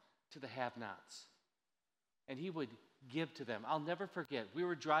drawn to the have-nots. And he would give to them. I'll never forget, we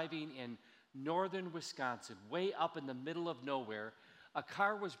were driving in northern Wisconsin, way up in the middle of nowhere. A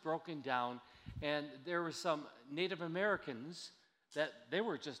car was broken down, and there were some Native Americans that they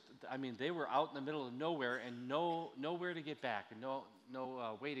were out in the middle of nowhere and nowhere to get back and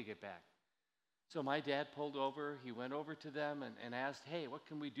no way to get back. So my dad pulled over, he went over to them and asked, hey, what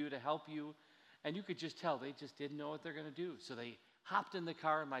can we do to help you? And you could just tell they just didn't know what they're going to do. So they hopped in the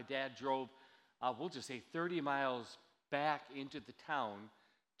car and my dad drove, we'll just say 30 miles back into the town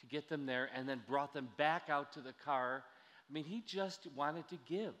to get them there and then brought them back out to the car. I mean, he just wanted to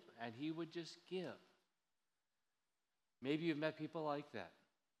give, and he would just give. Maybe you've met people like that.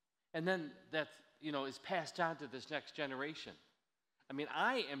 And then that, is passed on to this next generation. I mean,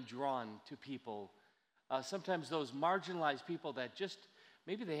 I am drawn to people, sometimes those marginalized people that just,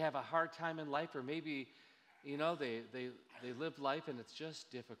 maybe they have a hard time in life, or maybe, they live life and it's just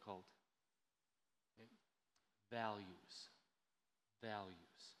difficult. Okay? Values.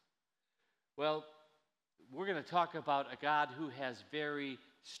 Well, we're going to talk about a God who has very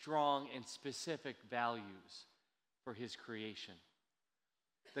strong and specific values for his creation.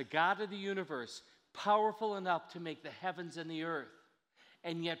 The God of the universe, powerful enough to make the heavens and the earth,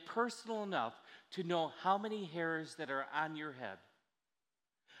 and yet personal enough to know how many hairs that are on your head.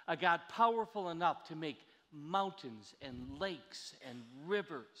 a God powerful enough to make mountains and lakes and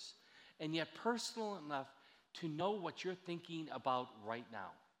rivers, and yet personal enough to know what you're thinking about right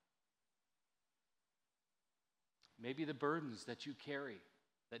now. Maybe the burdens that you carry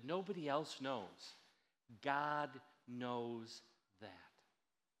that nobody else knows. God knows that.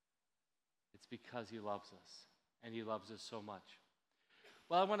 It's because he loves us, and he loves us so much.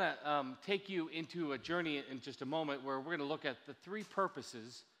 Well, I want to take you into a journey in just a moment where we're going to look at the three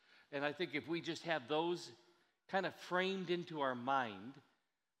purposes, and I think if we just have those kind of framed into our mind,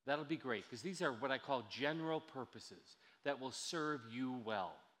 that'll be great, because these are what I call general purposes that will serve you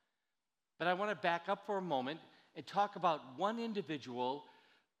well. But I want to back up for a moment and talk about one individual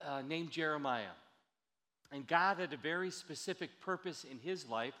named Jeremiah. And God had a very specific purpose in his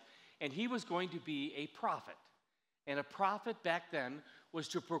life, and he was going to be a prophet. And a prophet back then was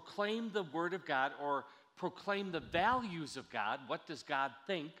to proclaim the word of God or proclaim the values of God. What does God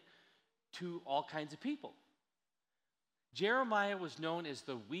think, to all kinds of people? Jeremiah was known as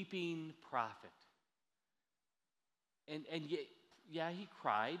the weeping prophet. And yeah, he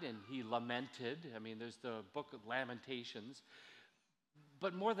cried and he lamented. I mean, there's the book of Lamentations.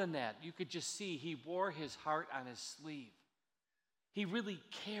 But more than that, you could just see he wore his heart on his sleeve. He really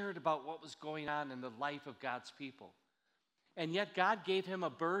cared about what was going on in the life of God's people. And yet God gave him a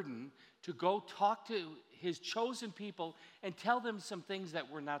burden to go talk to his chosen people and tell them some things that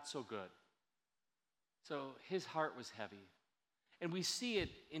were not so good. So his heart was heavy. And we see it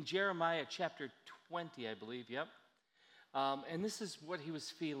in Jeremiah chapter 20, I believe, yep. And this is what he was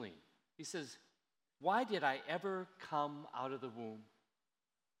feeling. He says, "Why did I ever come out of the womb?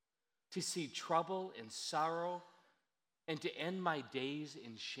 To see trouble and sorrow and to end my days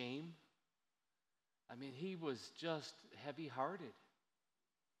in shame?" I mean, he was just heavy-hearted.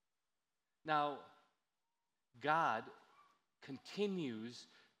 Now, God continues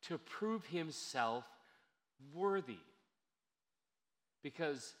to prove himself worthy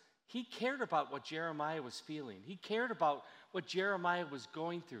because he cared about what Jeremiah was feeling. He cared about what Jeremiah was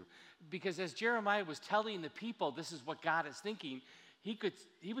going through. Because as Jeremiah was telling the people, this is what God is thinking,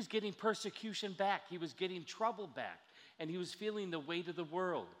 he was getting persecution back. He was getting trouble back. And he was feeling the weight of the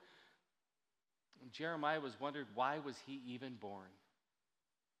world. And Jeremiah was wondering, why was he even born?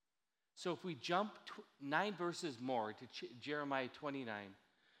 So if we jump 9 verses more to Jeremiah 29,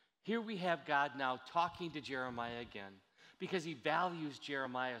 here we have God now talking to Jeremiah again because he values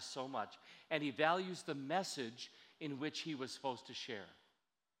Jeremiah so much, and he values the message in which he was supposed to share.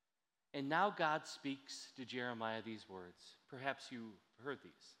 And now God speaks to Jeremiah these words. Perhaps you heard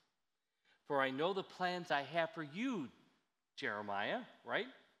these. "For I know the plans I have for you, Jeremiah,"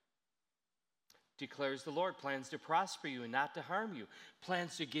 right? "Declares the Lord, plans to prosper you and not to harm you,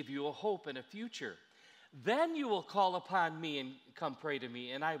 plans to give you a hope and a future. Then you will call upon me and come pray to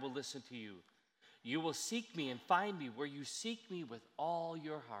me, and I will listen to you. You will seek me and find me where you seek me with all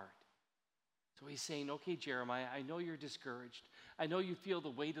your heart." So he's saying, okay, Jeremiah, I know you're discouraged. I know you feel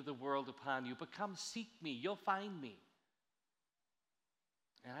the weight of the world upon you, but come seek me. You'll find me.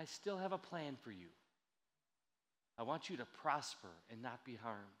 And I still have a plan for you. I want you to prosper and not be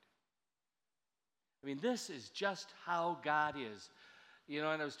harmed. I mean, this is just how God is. You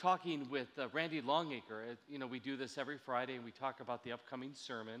know, and I was talking with Randy Longacre. We do this every Friday, and we talk about the upcoming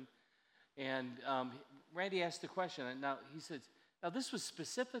sermon. And Randy asked the question, and now he says, now this was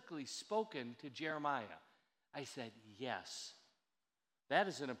specifically spoken to Jeremiah. I said, yes. That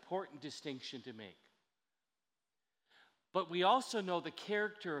is an important distinction to make. But we also know the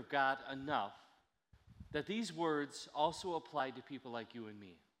character of God enough that these words also apply to people like you and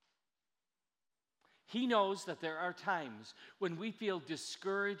me. He knows that there are times when we feel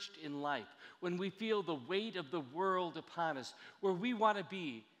discouraged in life, when we feel the weight of the world upon us, where we want to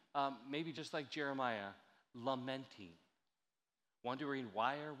be, maybe just like Jeremiah, lamenting, wondering,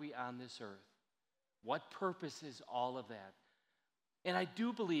 why are we on this earth? What purpose is all of that? And I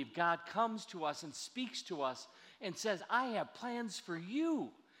do believe God comes to us and speaks to us and says, I have plans for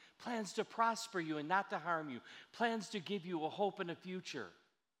you, plans to prosper you and not to harm you, plans to give you a hope and a future.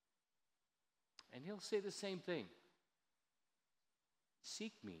 And he'll say the same thing.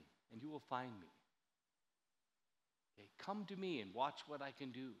 Seek me and you will find me. Okay, come to me and watch what I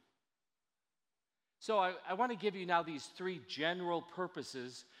can do. So I want to give you now these 3 general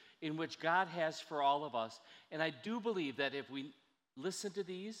purposes in which God has for all of us. And I do believe that if we listen to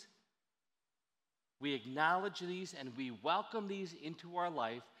these, we acknowledge these, and we welcome these into our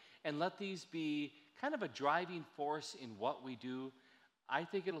life, and let these be kind of a driving force in what we do, I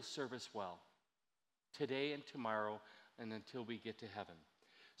think it'll serve us well today and tomorrow and until we get to heaven.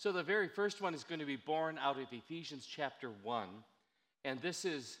 So the very first one is going to be born out of Ephesians chapter 1. And this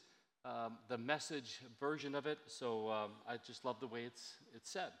is the Message version of it, so I just love the way it's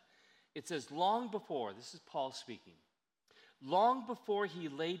said. It says, long before, this is Paul speaking, long before he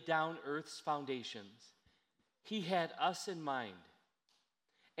laid down earth's foundations, he had us in mind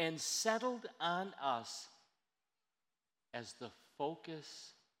and settled on us as the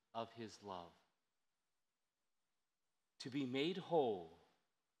focus of his love, to be made whole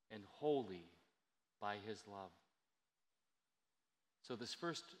and holy by his love. So this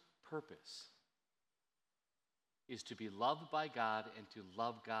first purpose is to be loved by God and to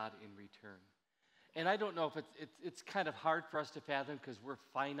love God in return. And I don't know if it's kind of hard for us to fathom because we're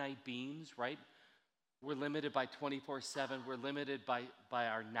finite beings, right? We're limited by 24/7. We're limited by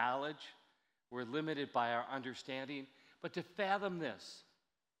our knowledge. We're limited by our understanding. But to fathom this,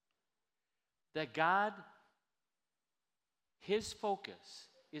 that God, his focus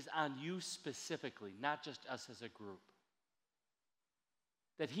is on you specifically, not just us as a group.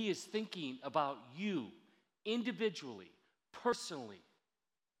 That he is thinking about you individually, personally.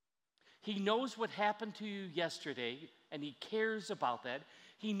 He knows what happened to you yesterday, and he cares about that.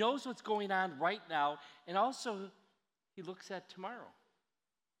 He knows what's going on right now, and also he looks at tomorrow.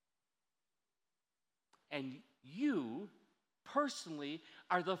 And you, personally,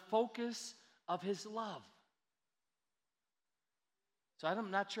 are the focus of his love. So I'm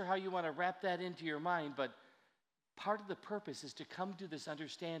not sure how you want to wrap that into your mind, but part of the purpose is to come to this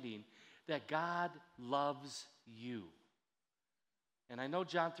understanding that God loves you. And I know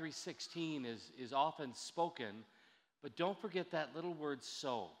John 3:16 is often spoken, but don't forget that little word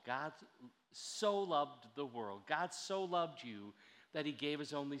so. God so loved the world. God so loved you that he gave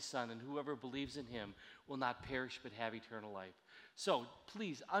his only son, and whoever believes in him will not perish but have eternal life. So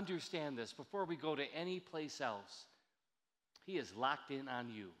please understand this before we go to any place else. He is locked in on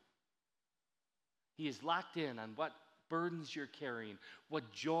you. He is locked in on what burdens you're carrying,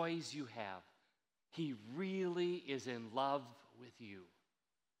 what joys you have. He really is in love with you.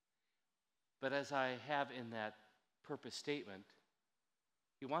 But as I have in that purpose statement,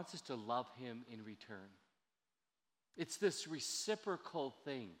 he wants us to love him in return. It's this reciprocal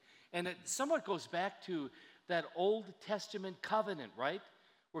thing. And it somewhat goes back to that Old Testament covenant, right?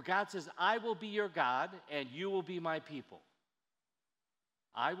 Where God says, I will be your God and you will be my people.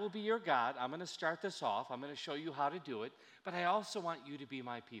 I will be your God. I'm going to start this off. I'm going to show you how to do it. But I also want you to be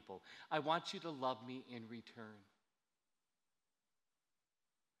my people. I want you to love me in return.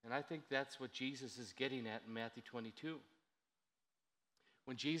 And I think that's what Jesus is getting at in Matthew 22.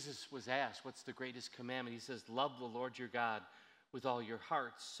 When Jesus was asked, what's the greatest commandment? He says, love the Lord your God with all your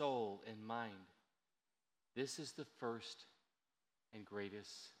heart, soul, and mind. This is the first and greatest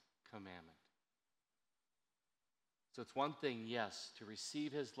commandment. So it's one thing, yes, to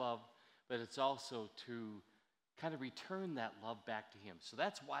receive his love, but it's also to kind of return that love back to him. So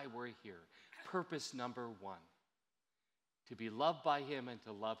that's why we're here. Purpose number one, to be loved by him and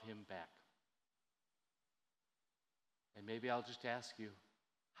to love him back. And maybe I'll just ask you,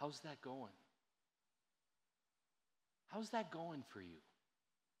 how's that going? How's that going for you?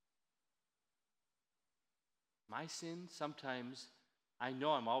 My sin, sometimes, I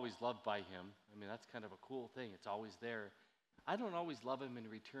know I'm always loved by him. I mean, that's kind of a cool thing. It's always there. I don't always love him in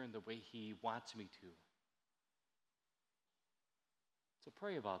return the way he wants me to. So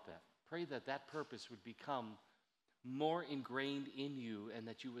pray about that. Pray that that purpose would become more ingrained in you and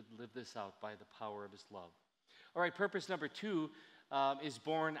that you would live this out by the power of his love. All right, purpose number 2 is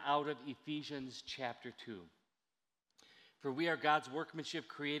born out of Ephesians chapter 2. For we are God's workmanship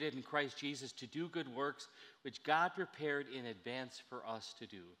created in Christ Jesus to do good works, which God prepared in advance for us to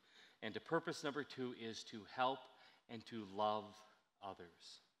do. And the purpose number 2 is to help and to love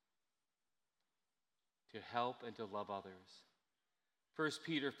others. To help and to love others. 1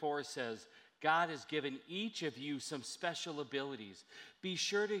 Peter 4 says, God has given each of you some special abilities. Be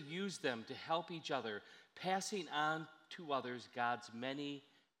sure to use them to help each other, passing on to others God's many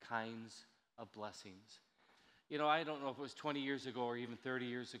kinds of blessings. You know, I don't know if it was 20 years ago or even 30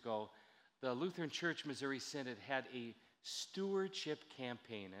 years ago, the Lutheran Church Missouri Synod had a stewardship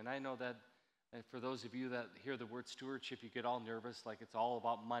campaign. And I know that for those of you that hear the word stewardship, you get all nervous like it's all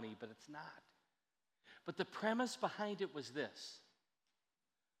about money, but it's not. But the premise behind it was this: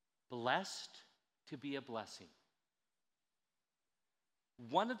 blessed to be a blessing.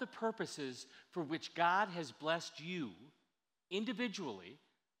 One of the purposes for which God has blessed you individually,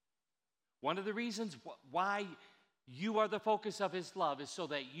 one of the reasons why you are the focus of his love is so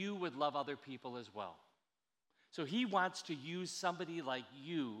that you would love other people as well. So he wants to use somebody like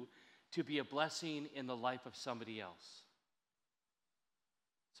you to be a blessing in the life of somebody else.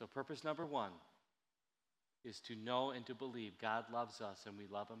 So purpose number 1, is to know and to believe God loves us and we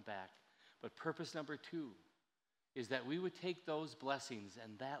love him back. But purpose number 2 is that we would take those blessings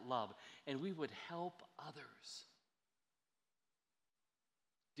and that love and we would help others.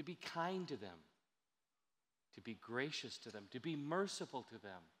 To be kind to them, to be gracious to them, to be merciful to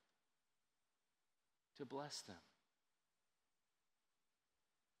them, to bless them.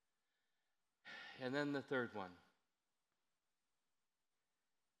 And then the third one.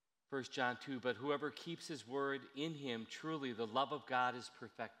 1 John 2, but whoever keeps his word, in him truly the love of God is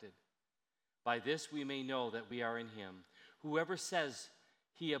perfected. By this we may know that we are in him. Whoever says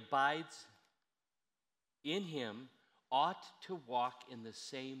he abides in him ought to walk in the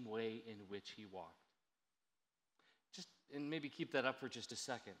same way in which he walked. And maybe keep that up for just a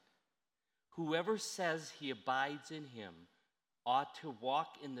second. Whoever says he abides in him ought to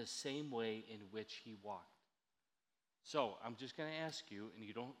walk in the same way in which he walked. So I'm just going to ask you, and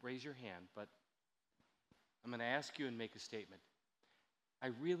you don't raise your hand, but I'm going to ask you and make a statement. I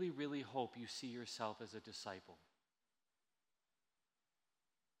really, really hope you see yourself as a disciple.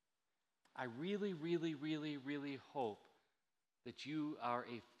 I really, really, really, really hope that you are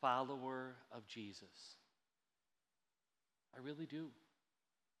a follower of Jesus. I really do.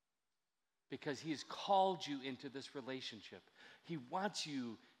 Because he's called you into this relationship. He wants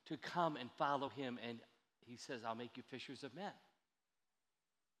you to come and follow him, and he says, I'll make you fishers of men.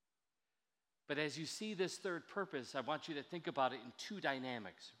 But as you see this third purpose, I want you to think about it in 2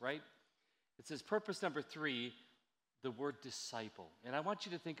 dynamics, right? It says purpose number 3, the word disciple. And I want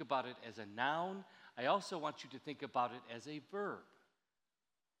you to think about it as a noun. I also want you to think about it as a verb.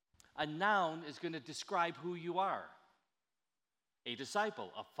 A noun is going to describe who you are. A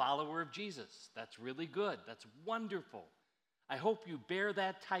disciple, a follower of Jesus. That's really good. That's wonderful. I hope you bear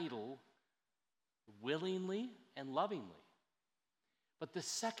that title willingly and lovingly. But the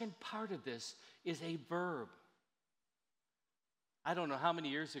second part of this is a verb. I don't know how many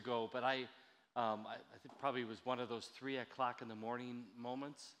years ago, but I think probably it was one of those 3 o'clock in the morning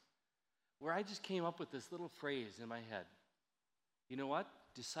moments where I just came up with this little phrase in my head. You know what?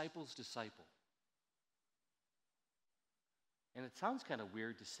 Disciples disciple. And it sounds kind of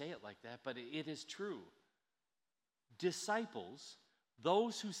weird to say it like that, but it is true. Disciples,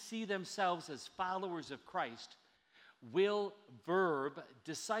 those who see themselves as followers of Christ, will verb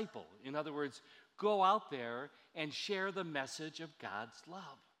disciple. In other words, go out there and share the message of God's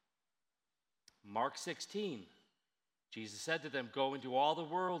love. Mark 16, Jesus said to them, go into all the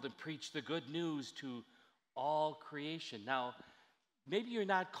world and preach the good news to all creation. Now, maybe you're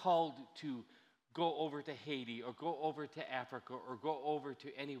not called to go over to Haiti or go over to Africa or go over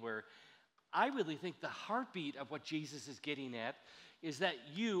to anywhere. I really think the heartbeat of what Jesus is getting at is that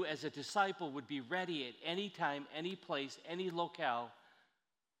you as a disciple would be ready at any time, any place, any locale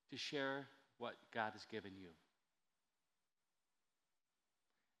to share what God has given you.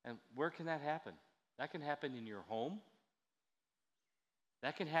 And where can that happen? That can happen in your home.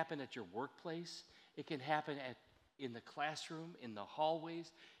 That can happen at your workplace. It can happen in the classroom, in the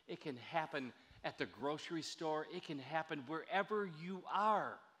hallways. It can happen at the grocery store. It can happen wherever you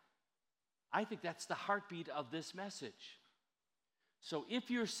are. I think that's the heartbeat of this message. So if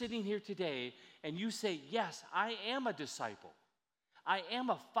you're sitting here today and you say, yes, I am a disciple. I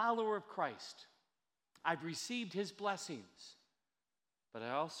am a follower of Christ. I've received his blessings, but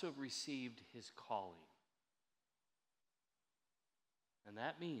I also received his calling. And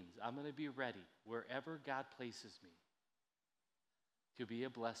that means I'm going to be ready wherever God places me to be a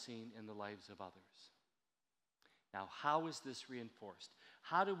blessing in the lives of others. Now, how is this reinforced?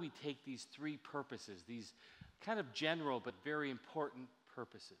 How do we take these 3 purposes, these kind of general but very important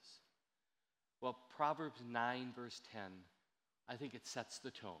purposes? Well, Proverbs 9, verse 10, I think it sets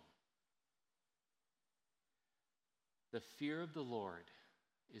the tone. The fear of the Lord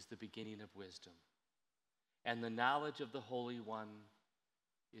is the beginning of wisdom, and the knowledge of the Holy One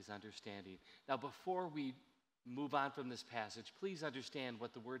is understanding. Now, before we move on from this passage, please understand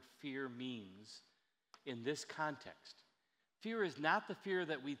what the word fear means in this context. Fear is not the fear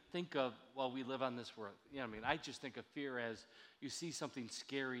that we think of while we live on this world. You know what I mean? I just think of fear as you see something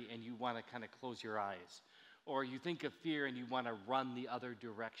scary and you want to kind of close your eyes. Or you think of fear and you want to run the other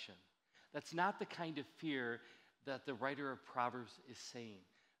direction. That's not the kind of fear that the writer of Proverbs is saying.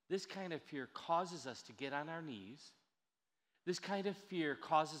 This kind of fear causes us to get on our knees. This kind of fear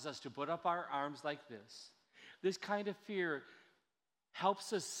causes us to put up our arms like this. This kind of fear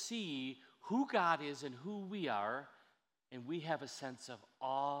helps us see who God is and who we are, and we have a sense of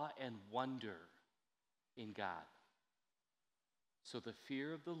awe and wonder in God. So the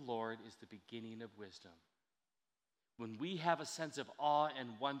fear of the Lord is the beginning of wisdom. When we have a sense of awe and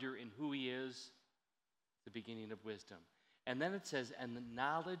wonder in who he is, the beginning of wisdom. And then it says, and the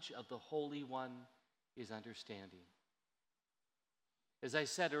knowledge of the Holy One is understanding. As I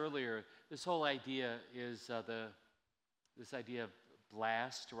said earlier, this whole idea is this idea of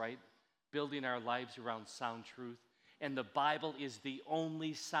blast, right? Building our lives around sound truth. And the Bible is the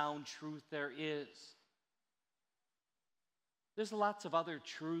only sound truth there is. There's lots of other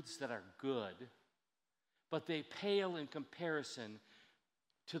truths that are good, but they pale in comparison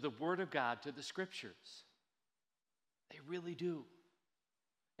to the Word of God, to the Scriptures. They really do.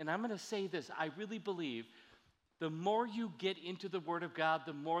 And I'm going to say this, I really believe the more you get into the Word of God,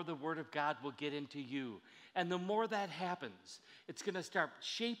 the more the Word of God will get into you. And the more that happens, it's going to start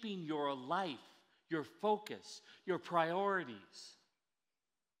shaping your life, your focus, your priorities.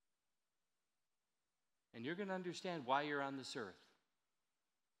 And you're going to understand why you're on this earth.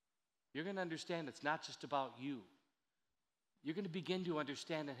 You're going to understand it's not just about you. You're going to begin to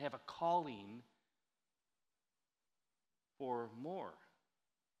understand and have a calling for more,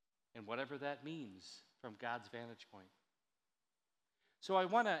 and whatever that means from God's vantage point. So I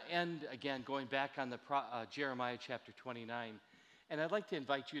want to end again going back on the Jeremiah chapter 29, and I'd like to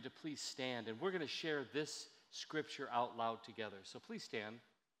invite you to please stand, and we're going to share this scripture out loud together. So please stand.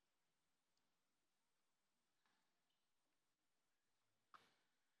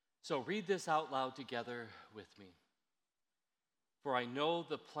 So read this out loud together with me. For I know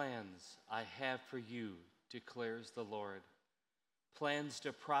the plans I have for you, declares the Lord. Plans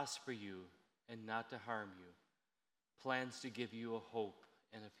to prosper you and not to harm you. Plans to give you a hope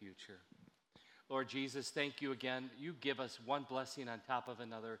and a future. Lord Jesus, thank you again. You give us one blessing on top of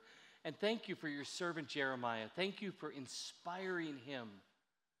another. And thank you for your servant Jeremiah. Thank you for inspiring him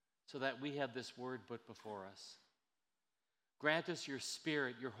so that we have this word put before us. Grant us your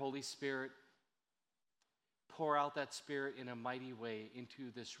Spirit, your Holy Spirit. Pour out that Spirit in a mighty way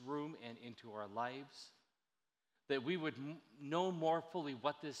into this room and into our lives, that we would know more fully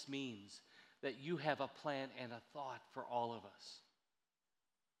what this means, that you have a plan and a thought for all of us,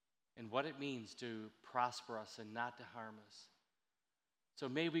 and what it means to prosper us and not to harm us. So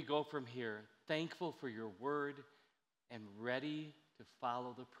may we go from here thankful for your word and ready to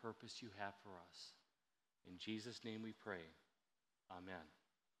follow the purpose you have for us. In Jesus' name we pray. Amen.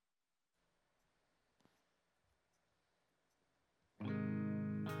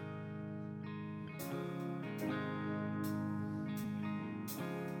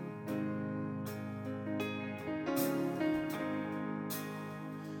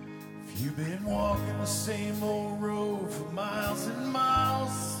 You've been walking the same old road for miles and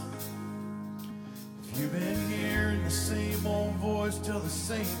miles. If you've been hearing the same old voice tell the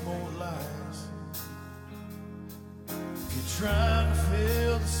same old lies. If you're trying to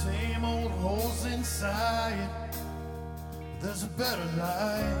fill the same old holes inside, there's a better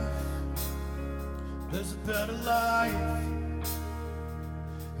life. There's a better life.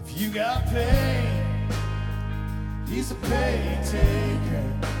 If you got pain, he's a pain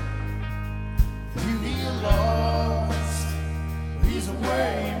taker. If you feel lost, he's a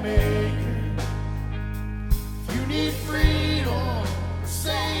way maker. If you need freedom,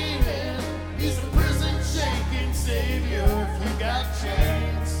 saving, he's a prison shaking savior. If you got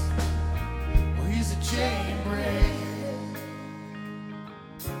chains, well, he's a chain breaker.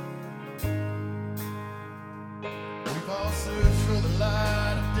 We've all searched for the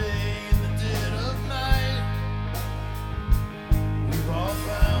light of day in the dead of night. We've all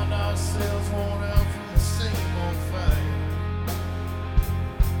found ourselves worn out from the same old fight.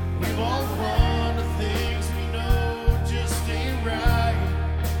 We've all run to things we know just ain't right.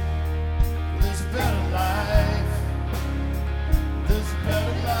 There's a better life. There's a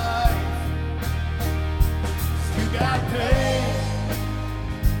better life. You got pain,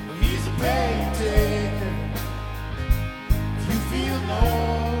 but he's a pain taker. If you feel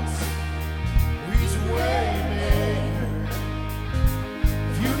lost, he's a way maker.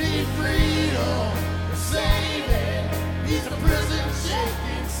 If you need freedom or saving, he's a prison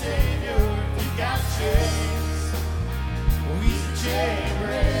shaking savior.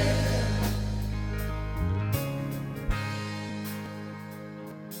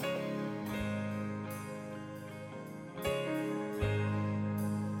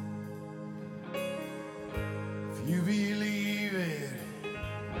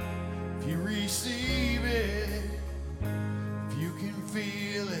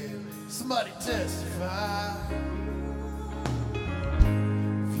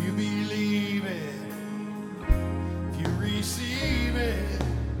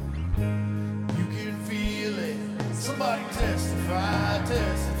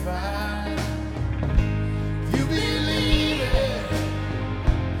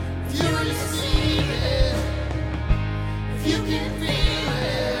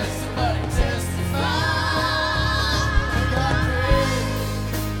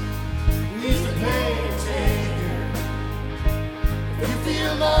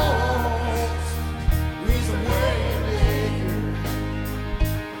 feel lost, he's a waymaker.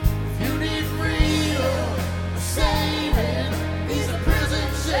 If you need freedom, a saving, he's a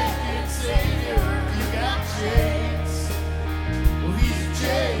prison-shaking savior. If you got chains, well, he's a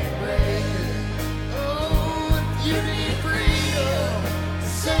jailbreaker. Oh, if you need freedom, a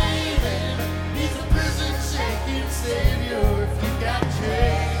saving, he's a prison-shaking savior. If you got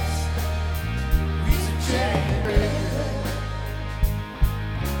chains, he's a jailbreaker.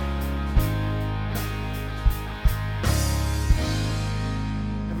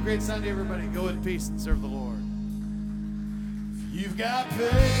 Have a great Sunday, everybody. Go in peace and serve the Lord. If you've got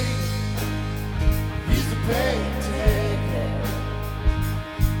pain, he's the pain taker.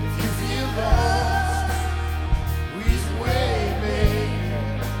 If you feel lost, he's the way maker.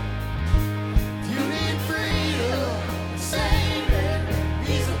 If you need freedom, saving,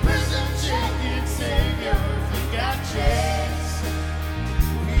 he's a prison-shaking savior. If you got chains,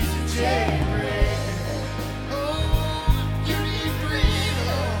 he's a jailbreaker. Oh, if you need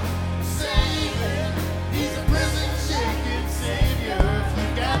freedom, saving, he's a prison-shaking savior. If you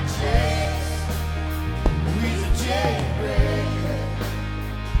got chains, he's a jailbreaker.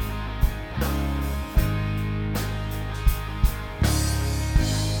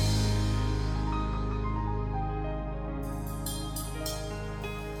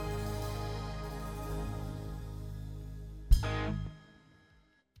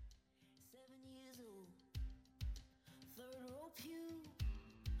 Third row pew,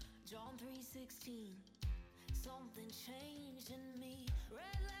 John 3:16.